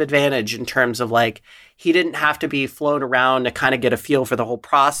massive advantage in terms of like, he didn't have to be flown around to kind of get a feel for the whole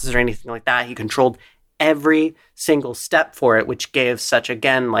process or anything like that. He controlled every single step for it, which gave such,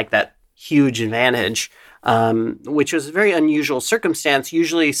 again, like that huge advantage, which was a very unusual circumstance.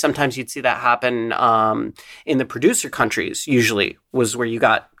 Usually, sometimes you'd see that happen in the producer countries, usually was where you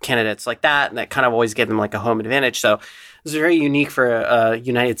got candidates like that, and that kind of always gave them like a home advantage. So it was very unique for a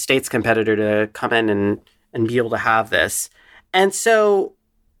United States competitor to come in and be able to have this. And so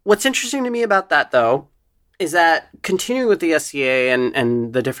what's interesting to me about that, though, is that continuing with the SCA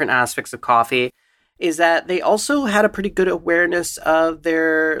and the different aspects of coffee, is that they also had a pretty good awareness of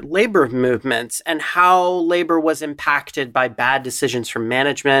their labor movements and how labor was impacted by bad decisions from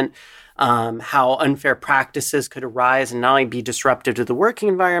management. how unfair practices could arise and not only be disruptive to the working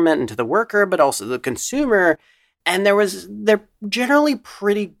environment and to the worker, but also the consumer. And they're generally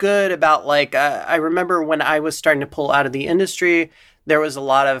pretty good about like, I remember when I was starting to pull out of the industry, there was a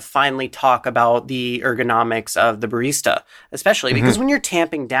lot of finally talk about the ergonomics of the barista, especially because when you're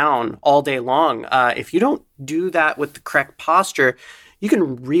tamping down all day long, if you don't do that with the correct posture, you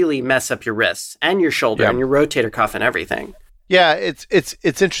can really mess up your wrists and your shoulder and your rotator cuff and everything. Yeah, it's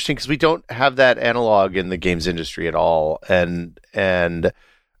interesting because we don't have that analog in the games industry at all, and I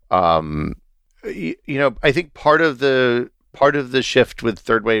think part of the shift with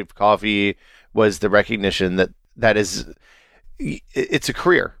third wave coffee was the recognition that is. It's a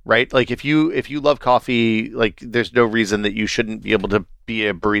career, right? Like if you love coffee, like there's no reason that you shouldn't be able to be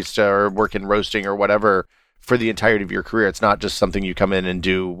a barista or work in roasting or whatever for the entirety of your career. It's not just something you come in and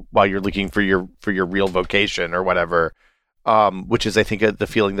do while you're looking for your real vocation or whatever. Which is, I think, the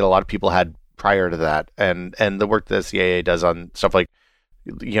feeling that a lot of people had prior to that, and the work that the CAA does on stuff like,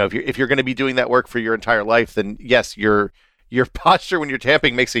 if you're going to be doing that work for your entire life, then yes, your posture when you're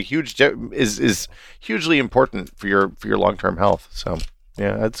tamping makes a is hugely important for your long-term health. So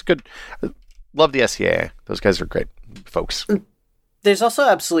yeah, that's good. Love the SCAA. Those guys are great folks. There's also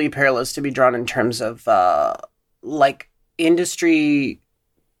absolutely parallels to be drawn in terms of like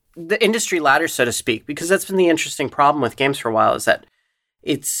the industry ladder, so to speak, because that's been the interesting problem with games for a while, is that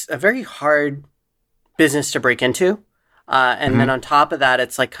it's a very hard business to break into. And then on top of that,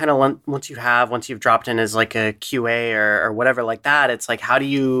 it's like kind of once you've dropped in as like a QA or whatever like that, it's like, how do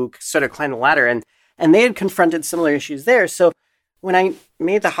you sort of climb the ladder? And they had confronted similar issues there. So when I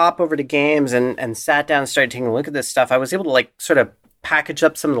made the hop over to games and sat down and started taking a look at this stuff, I was able to like sort of package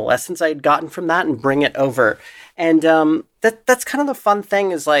up some of the lessons I had gotten from that and bring it over. And that's kind of the fun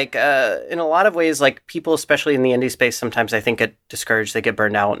thing, is like in a lot of ways, like people, especially in the indie space, sometimes I think get discouraged, they get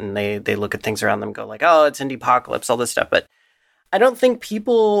burned out, and they look at things around them and go like, oh, it's indie apocalypse, all this stuff. But I don't think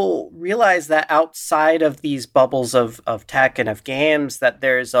people realize that outside of these bubbles of tech and of games, that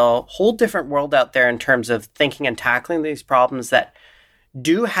there's a whole different world out there in terms of thinking and tackling these problems that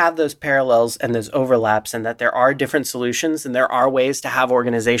do have those parallels and those overlaps, and that there are different solutions and there are ways to have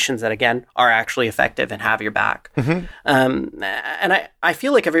organizations that, again, are actually effective and have your back. And I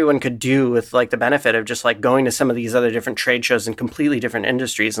feel like everyone could do with like the benefit of just like going to some of these other different trade shows in completely different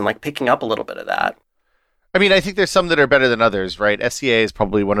industries and like picking up a little bit of that. I mean, I think there's some that are better than others, right? SCA is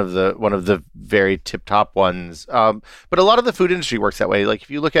probably one of the very tip top ones. But a lot of the food industry works that way. Like if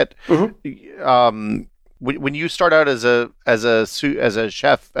you look at when you start out as a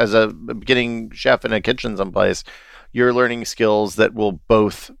chef, as a beginning chef in a kitchen someplace, you're learning skills that will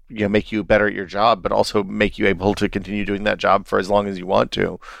both make you better at your job, but also make you able to continue doing that job for as long as you want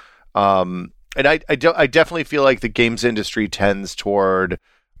to. And I definitely feel like the games industry tends toward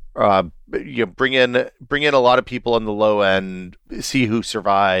bring in a lot of people on the low end, see who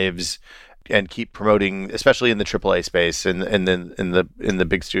survives, and keep promoting, especially in the AAA space and then in the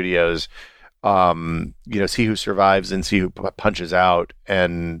big studios. See who survives and see who punches out,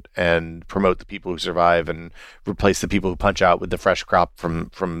 and promote the people who survive and replace the people who punch out with the fresh crop from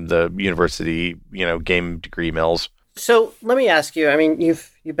the university, game degree mills. So let me ask you, I mean, you've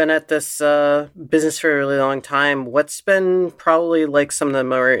been at this business for a really long time. What's been probably like some of the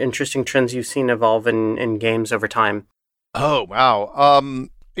more interesting trends you've seen evolve in games over time? Oh, wow. I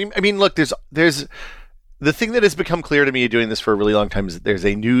mean, look, there's the thing that has become clear to me doing this for a really long time is that there's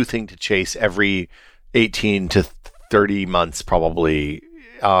a new thing to chase every 18 to 30 months, probably.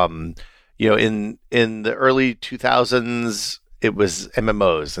 In the early 2000s, it was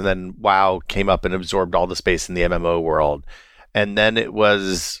MMOs, and then WoW came up and absorbed all the space in the MMO world. And then it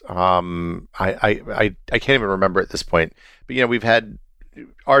was, I can't even remember at this point, but we've had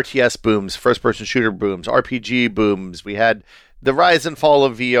RTS booms, first-person shooter booms, RPG booms. We had the rise and fall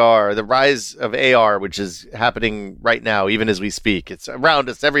of VR, the rise of AR, which is happening right now, even as we speak. It's around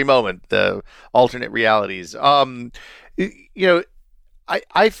us every moment, the alternate realities. I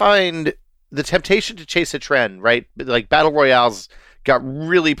find the temptation to chase a trend, right? Like Battle Royales got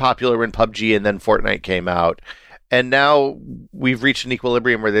really popular when PUBG and then Fortnite came out. And now we've reached an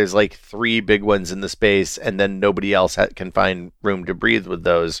equilibrium where there's like 3 big ones in the space, and then nobody else can find room to breathe with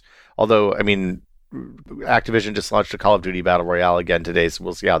those. Although, I mean, Activision just launched a Call of Duty Battle Royale again today, so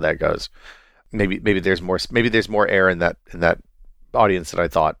we'll see how that goes. Maybe there's more air in that audience than I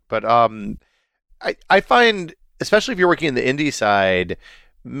thought. But I find, especially if you're working in the indie side,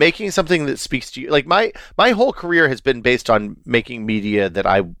 making something that speaks to you, like my whole career has been based on making media that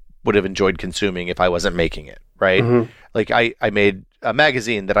I would have enjoyed consuming if I wasn't making it, right? Like I made a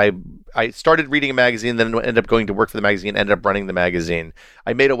magazine that I started reading a magazine, then ended up going to work for the magazine, ended up running the magazine.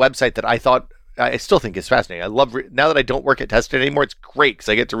 I made a website that I still think is fascinating. I love now that I don't work at Tested anymore. It's great because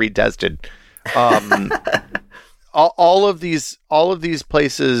I get to read Tested. All of these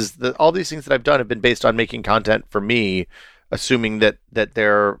places, all these things that I've done have been based on making content for me, assuming that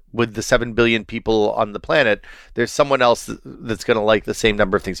there, with the 7 billion people on the planet, there's someone else that's going to like the same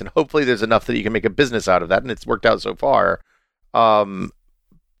number of things, and hopefully there's enough that you can make a business out of that, and it's worked out so far.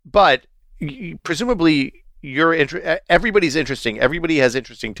 But presumably everybody's interesting. Everybody has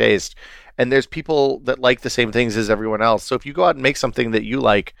interesting taste, and there's people that like the same things as everyone else. So if you go out and make something that you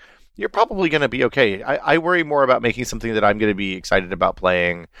like, you're probably going to be okay. I worry more about making something that I'm going to be excited about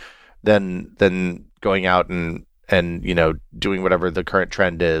playing than going out and doing whatever the current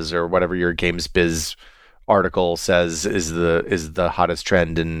trend is, or whatever your Games Biz article says is the hottest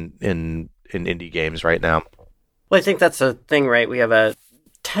trend in indie games right now. Well, I think that's the thing, right? We have a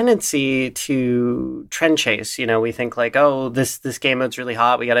tendency to trend chase. We think like, oh, this game mode's really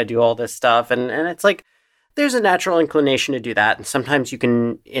hot, we got to do all this stuff, and it's like there's a natural inclination to do that, and sometimes you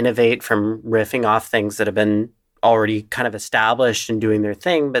can innovate from riffing off things that have been already kind of established and doing their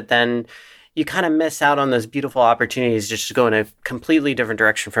thing, but then you kind of miss out on those beautiful opportunities just to go in a completely different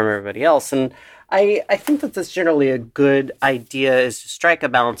direction from everybody else. And I think that that's generally a good idea, is to strike a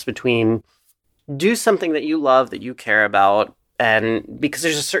balance between do something that you love, that you care about, and because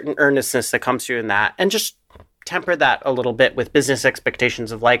there's a certain earnestness that comes through in that, and just temper that a little bit with business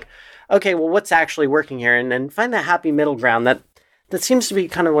expectations of like, okay, well, what's actually working here? And then find that happy middle ground that seems to be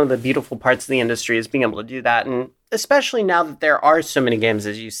kind of one of the beautiful parts of the industry, is being able to do that. And especially now that there are so many games,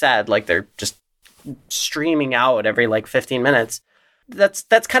 as you said, like they're just streaming out every like 15 minutes. That's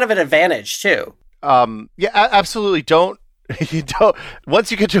kind of an advantage too. Absolutely.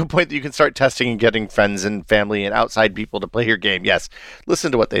 Once you get to a point that you can start testing and getting friends and family and outside people to play your game, yes,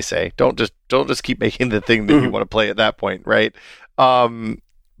 listen to what they say. Don't just keep making the thing that you want to play at that point, right?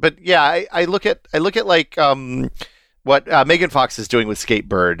 But yeah, I look at like what Megan Fox is doing with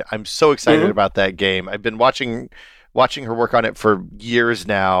Skatebird. I'm so excited about that game. I've been watching her work on it for years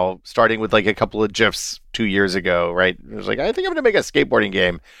now, starting with like a couple of GIFs 2 years ago, right? It was like, I think I'm going to make a skateboarding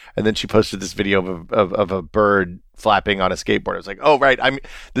game. And then she posted this video of a bird flapping on a skateboard. I was like, oh, right.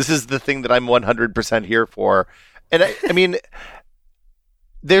 This is the thing that I'm 100% here for. And I mean,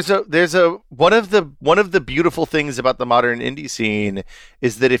 there's one of the beautiful things about the modern indie scene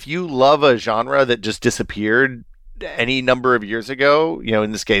is that if you love a genre that just disappeared any number of years ago,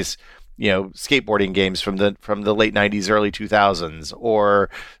 in this case, skateboarding games from the late 90s, early 2000s, or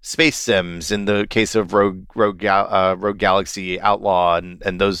space sims in the case of Rogue Galaxy, Outlaw,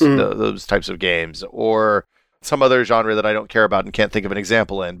 and those types of games, or some other genre that I don't care about and can't think of an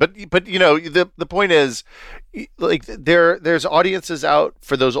example in. But the point is, like, there's audiences out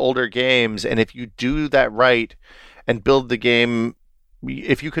for those older games, and if you do that right and build the game,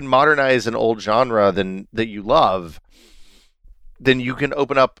 if you can modernize an old genre that you love, then you can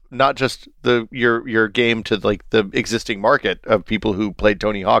open up not just your game to like the existing market of people who played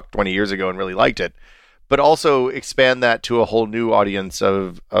Tony Hawk 20 years ago and really liked it, but also expand that to a whole new audience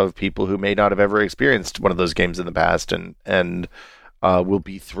of people who may not have ever experienced one of those games in the past, and will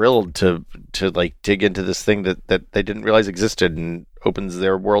be thrilled to like dig into this thing that they didn't realize existed, and opens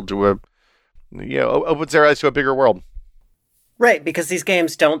their world to opens their eyes to a bigger world. Right, because these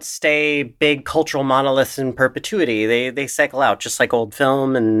games don't stay big cultural monoliths in perpetuity. They cycle out just like old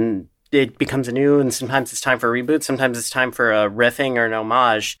film, and it becomes anew, and sometimes it's time for a reboot, sometimes it's time for a riffing or an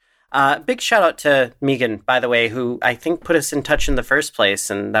homage. Big shout out to Megan, by the way, who I think put us in touch in the first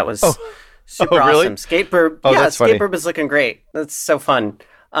place, and that was super really? awesome. Skatebird, that's funny. Skatebird was looking great. That's so fun.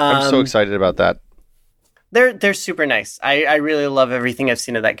 I'm so excited about that. They're super nice. I really love everything I've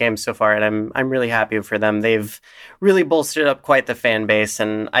seen of that game so far, and I'm really happy for them. They've really bolstered up quite the fan base,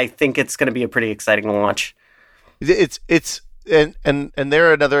 and I think it's going to be a pretty exciting launch. It's and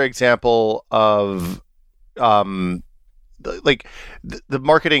they're another example of the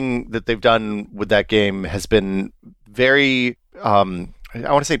marketing that they've done with that game has been very I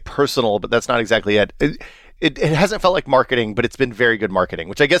want to say personal, but that's not exactly it. It hasn't felt like marketing, but it's been very good marketing,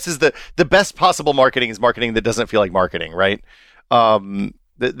 which I guess is the best possible marketing, is marketing that doesn't feel like marketing, right?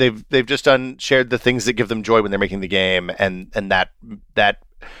 They've just shared the things that give them joy when they're making the game, and that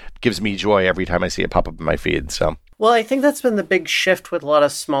gives me joy every time I see it pop up in my feed. So, well, I think that's been the big shift with a lot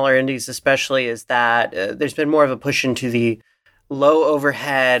of smaller indies, especially, is that there's been more of a push into the low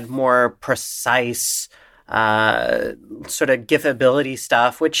overhead, more precise, sort of gifability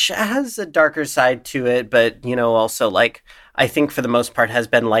stuff, which has a darker side to it, but also like I think for the most part has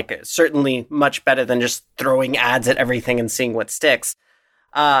been like certainly much better than just throwing ads at everything and seeing what sticks.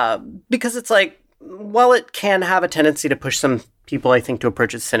 Because it's like, while it can have a tendency to push some people, I think, to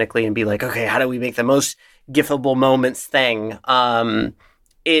approach it cynically and be like, okay, how do we make the most gifable moments thing?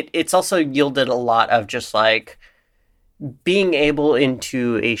 It's also yielded a lot of just like being able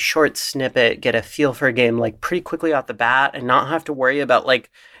into a short snippet, get a feel for a game like pretty quickly off the bat and not have to worry about like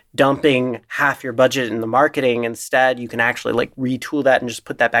dumping half your budget in the marketing. Instead, you can actually like retool that and just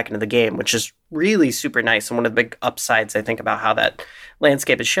put that back into the game, which is really super nice. And one of the big upsides, I think, about how that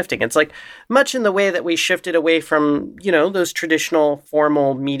landscape is shifting. It's like much in the way that we shifted away from, those traditional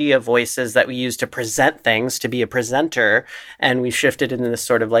formal media voices that we use to present things, to be a presenter. And we shifted into this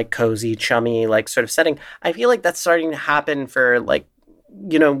sort of like cozy, chummy, like sort of setting. I feel like that's starting to happen for like,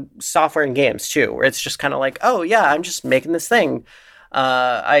 software and games too, where it's just kind of like, oh yeah, I'm just making this thing.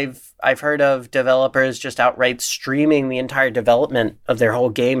 I've heard of developers just outright streaming the entire development of their whole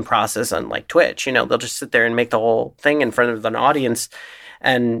game process on like Twitch. They'll just sit there and make the whole thing in front of an audience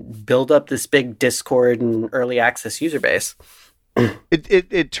and build up this big Discord and early access user base.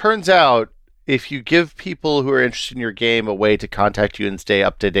 It turns out if you give people who are interested in your game a way to contact you and stay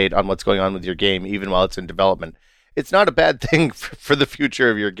up to date on what's going on with your game, even while it's in development, it's not a bad thing for the future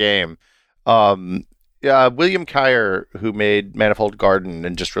of your game. William Kyer, who made Manifold Garden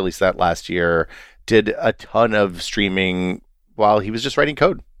and just released that last year, did a ton of streaming while he was just writing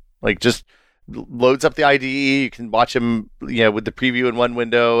code. Like, just loads up the IDE. You can watch him, with the preview in one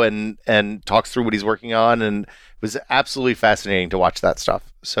window and talks through what he's working on. And it was absolutely fascinating to watch that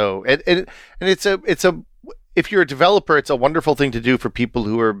stuff. So, and it's a if you're a developer, it's a wonderful thing to do for people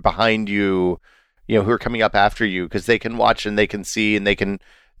who are behind you, who are coming up after you, because they can watch and they can see and they can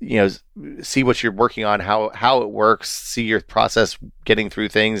see what you're working on, how it works, see your process getting through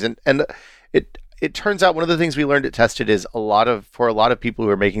things. And it turns out one of the things we learned at Tested is for a lot of people who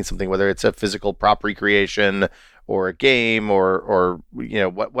are making something, whether it's a physical prop recreation or a game or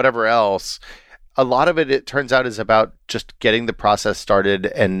whatever else, a lot of it turns out is about just getting the process started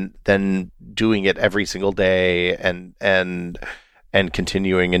and then doing it every single day and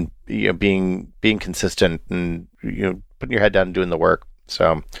continuing and being consistent and putting your head down and doing the work.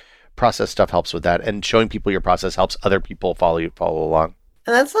 So process stuff helps with that, and showing people your process helps other people follow along.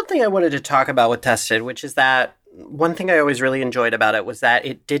 And that's something I wanted to talk about with Tested, which is that one thing I always really enjoyed about it was that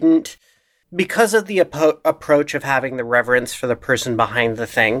it didn't, because of the approach of having the reverence for the person behind the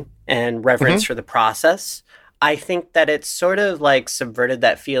thing and reverence for the process, I think that it sort of like subverted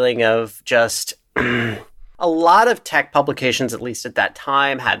that feeling of just a lot of tech publications, at least at that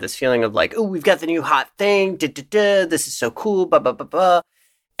time, had this feeling of like, oh, we've got the new hot thing, this is so cool, blah, blah, blah, blah.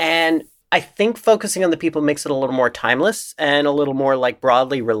 And I think focusing on the people makes it a little more timeless and a little more like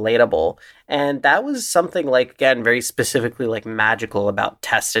broadly relatable. And that was something like, again, very specifically like magical about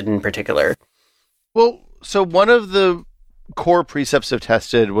Tested in particular. Well, so one of the core precepts of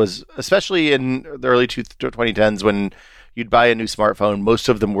Tested was, especially in the early 2010s when you'd buy a new smartphone, most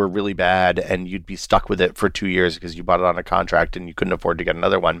of them were really bad, and you'd be stuck with it for 2 years because you bought it on a contract and you couldn't afford to get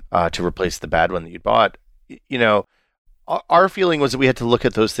another one to replace the bad one that you bought. Our feeling was that we had to look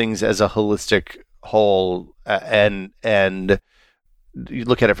at those things as a holistic whole, and you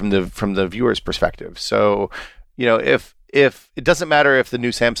look at it from the viewer's perspective. So, if it doesn't matter if the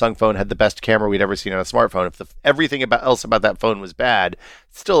new Samsung phone had the best camera we'd ever seen on a smartphone, if everything else about that phone was bad,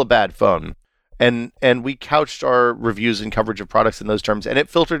 it's still a bad phone. And we couched our reviews and coverage of products in those terms, and it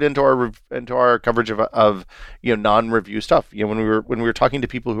filtered into our coverage of non-review stuff. When we were talking to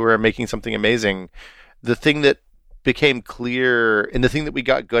people who were making something amazing, the thing that became clear and the thing that we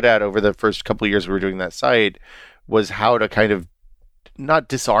got good at over the first couple of years we were doing that site was how to kind of not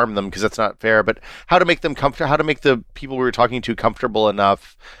disarm them, because that's not fair, but how to make them comfortable, how to make the people we were talking to comfortable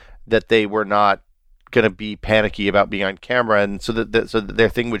enough that they were not going to be panicky about being on camera, and so that their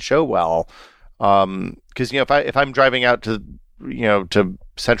thing would show well. Because if I'm driving out to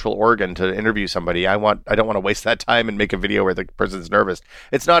Central Oregon to interview somebody, I don't want to waste that time and make a video where the person's nervous.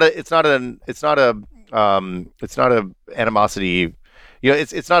 It's not a animosity.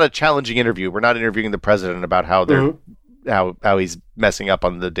 It's not a challenging interview. We're not interviewing the president about how they're how he's messing up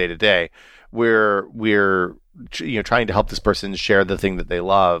on the day to day. We're trying to help this person share the thing that they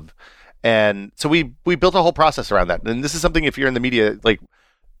love, and so we built a whole process around that. And this is something, if you're in the media, like,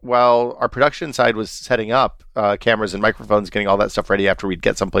 while our production side was setting up cameras and microphones, getting all that stuff ready after we'd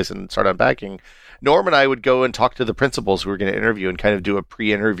get someplace and start unpacking, Norm and I would go and talk to the principals who were going to interview and kind of do a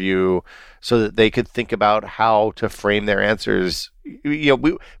pre-interview so that they could think about how to frame their answers. We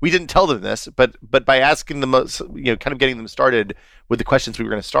didn't tell them this, but by asking them, kind of getting them started with the questions we were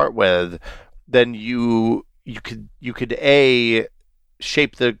going to start with, then you could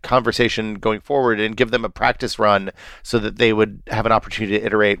shape the conversation going forward and give them a practice run so that they would have an opportunity to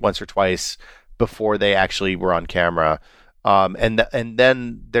iterate once or twice before they actually were on camera. And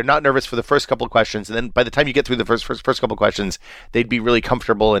then they're not nervous for the first couple of questions, and then by the time you get through the first couple of questions, they'd be really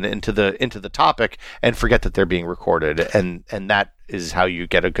comfortable and into the topic and forget that they're being recorded, and that is how you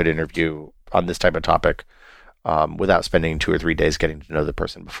get a good interview on this type of topic, without spending 2 or 3 days getting to know the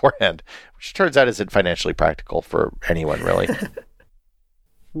person beforehand, which turns out isn't financially practical for anyone, really.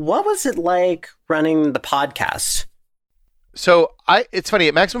 What was it like running the podcast? So it's funny,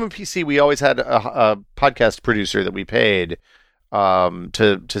 at Maximum PC, we always had a podcast producer that we paid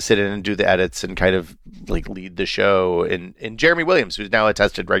to sit in and do the edits and kind of like lead the show in Jeremy Williams, who's now a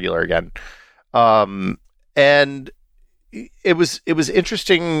tested regular again. And it was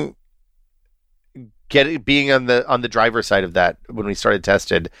interesting being on the driver's side of that when we started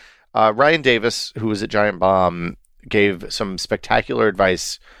tested. Ryan Davis, who was at Giant Bomb, gave some spectacular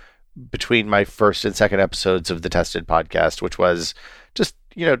advice between my first and second episodes of the Tested podcast, which was just,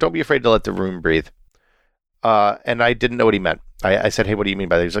 don't be afraid to let the room breathe. And I didn't know what he meant. I said, hey, what do you mean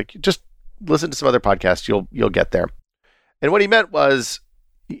by that? He's like, just listen to some other podcasts. You'll get there. And what he meant was,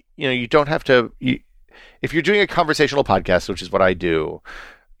 you don't have to, if you're doing a conversational podcast, which is what I do,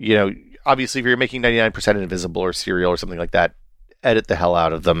 obviously if you're making 99% Invisible or Serial or something like that, edit the hell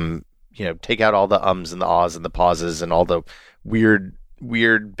out of them. Take out all the ums and the ahs and the pauses and all the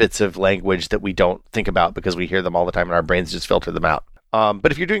weird bits of language that we don't think about because we hear them all the time and our brains just filter them out.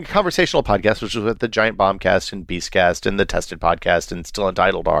 But if you're doing a conversational podcast, which is what the Giant Bombcast and Beastcast and the Tested podcast and Still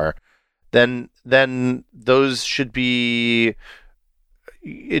Untitled are, then those should be...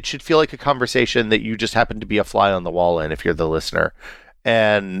 It should feel like a conversation that you just happen to be a fly on the wall in if you're the listener.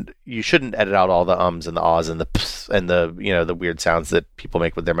 And you shouldn't edit out all the ums and the ahs and the pss and the the weird sounds that people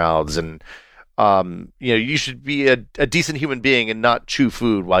make with their mouths. And you should be a decent human being and not chew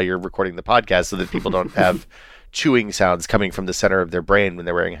food while you're recording the podcast so that people don't have chewing sounds coming from the center of their brain when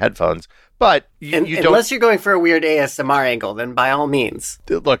they're wearing headphones. But you don't, unless you're going for a weird ASMR angle, then by all means.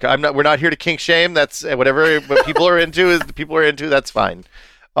 Look, we're not here to kink shame. That's whatever what people are into is the people are into. That's fine.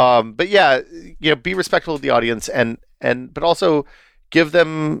 But yeah, be respectful of the audience but also give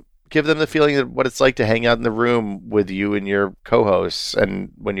them the feeling of what it's like to hang out in the room with you and your co-hosts,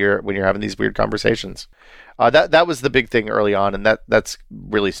 and when you're having these weird conversations. That was the big thing early on, and that's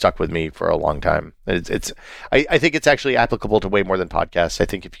really stuck with me for a long time. I think it's actually applicable to way more than podcasts. I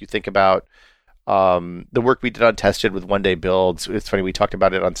think if you think about the work we did on Tested with one-day builds, it's funny, we talked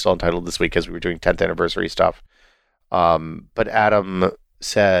about it on Still Untitled this week as we were doing 10th anniversary stuff. But Adam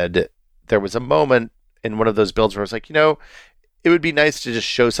said there was a moment in one of those builds where I was like, it would be nice to just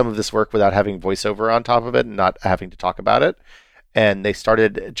show some of this work without having voiceover on top of it and not having to talk about it. And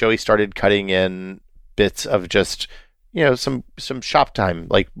Joey started cutting in bits of just, some shop time,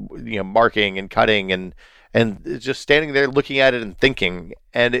 like, marking and cutting and just standing there looking at it and thinking.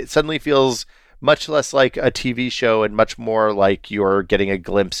 And it suddenly feels much less like a TV show and much more like you're getting a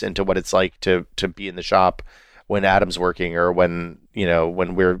glimpse into what it's like to be in the shop when Adam's working, or when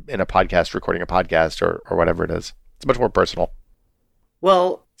we're in a podcast recording a podcast or whatever it is. It's much more personal.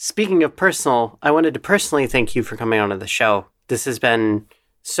 Well, speaking of personal, I wanted to personally thank you for coming onto the show. This has been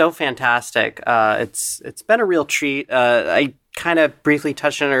so fantastic. It's been a real treat. I kind of briefly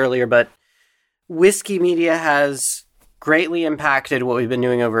touched on it earlier, but Whiskey Media has greatly impacted what we've been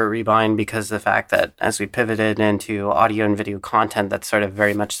doing over at Rebind, because of the fact that as we pivoted into audio and video content, that's sort of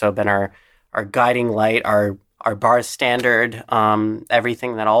very much so been our guiding light, our bar standard,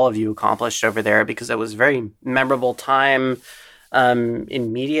 everything that all of you accomplished over there, because it was a very memorable time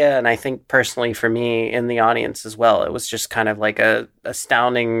in media, and I think personally for me in the audience as well. It was just kind of like a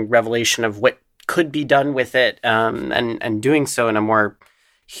astounding revelation of what could be done with it, and doing so in a more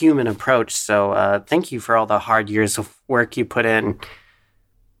human approach. So thank you for all the hard years of work you put in.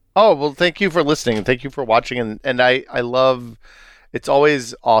 Oh, well, thank you for listening. Thank you for watching. And I love, it's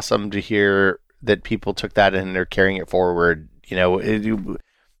always awesome to hear that people took that and are carrying it forward.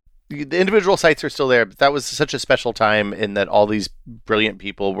 The individual sites are still there, but that was such a special time in that all these brilliant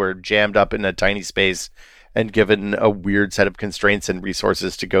people were jammed up in a tiny space and given a weird set of constraints and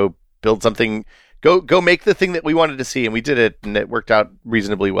resources to go build something, go make the thing that we wanted to see. And we did it, and it worked out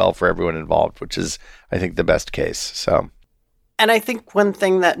reasonably well for everyone involved, which is, I think, the best case. So, And I think one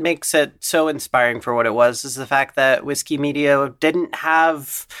thing that makes it so inspiring for what it was is the fact that Whiskey Media didn't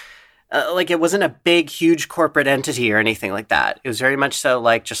have, it wasn't a big, huge corporate entity or anything like that. It was very much so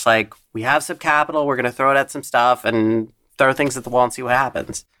just like, we have some capital, we're going to throw it at some stuff and throw things at the wall and see what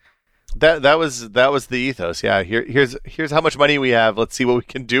happens. That was the ethos. Yeah, here's how much money we have. Let's see what we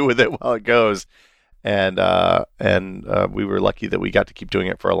can do with it while it goes. And we were lucky that we got to keep doing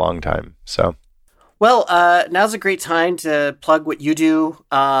it for a long time. So. Well, now's a great time to plug what you do,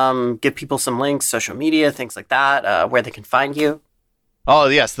 give people some links, social media, things like that, where they can find you. Oh,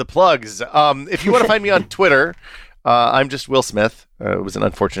 yes, the plugs. If you want to find me on Twitter, I'm just Will Smith. It was an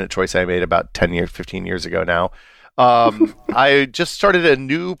unfortunate choice I made about 15 years ago now. I just started a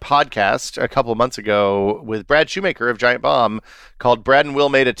new podcast a couple of months ago with Brad Shoemaker of Giant Bomb called Brad and Will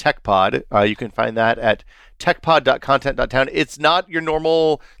Made a Tech Pod. You can find that at techpod.content.town. It's not your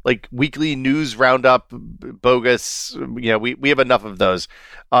normal weekly news roundup bogus. We have enough of those.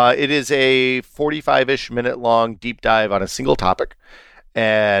 It is a 45-ish minute long deep dive on a single topic.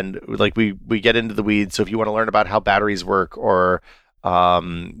 And we get into the weeds. So if you want to learn about how batteries work or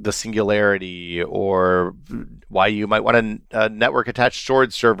the singularity or why you might want a network attached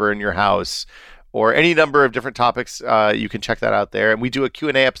storage server in your house or any number of different topics, you can check that out there. And we do a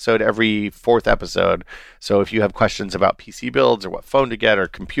Q&A episode every fourth episode. So if you have questions about PC builds or what phone to get or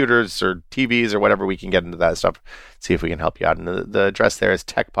computers or TVs or whatever, we can get into that stuff, see if we can help you out. And the address there is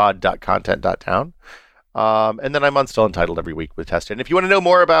techpod.content.town. And then I'm on Still Untitled every week with Tested. And if you want to know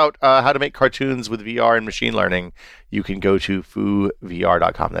more about how to make cartoons with VR and machine learning, you can go to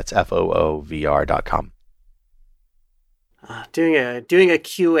foovr.com. That's FOOVR.com. Doing a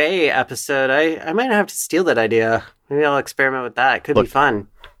QA episode, I might have to steal that idea. Maybe I'll experiment with that. It could be fun.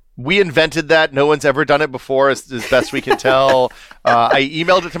 We invented that. No one's ever done it before, as best we can tell. I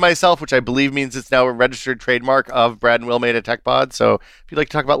emailed it to myself, which I believe means it's now a registered trademark of Brad and Will Made a Tech Pod. So if you'd like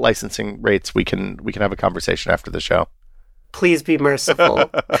to talk about licensing rates, we can have a conversation after the show. Please be merciful.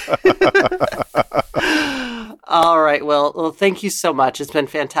 All right. Well, thank you so much. It's been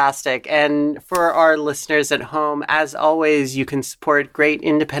fantastic. And for our listeners at home, as always, you can support great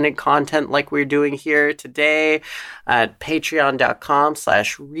independent content like we're doing here today at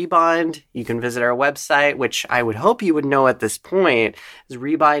patreon.com/rebind. You can visit our website, which I would hope you would know at this point, is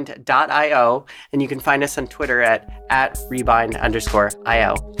rebind.io. And you can find us on Twitter at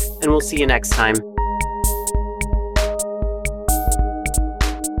rebind_io. And we'll see you next time.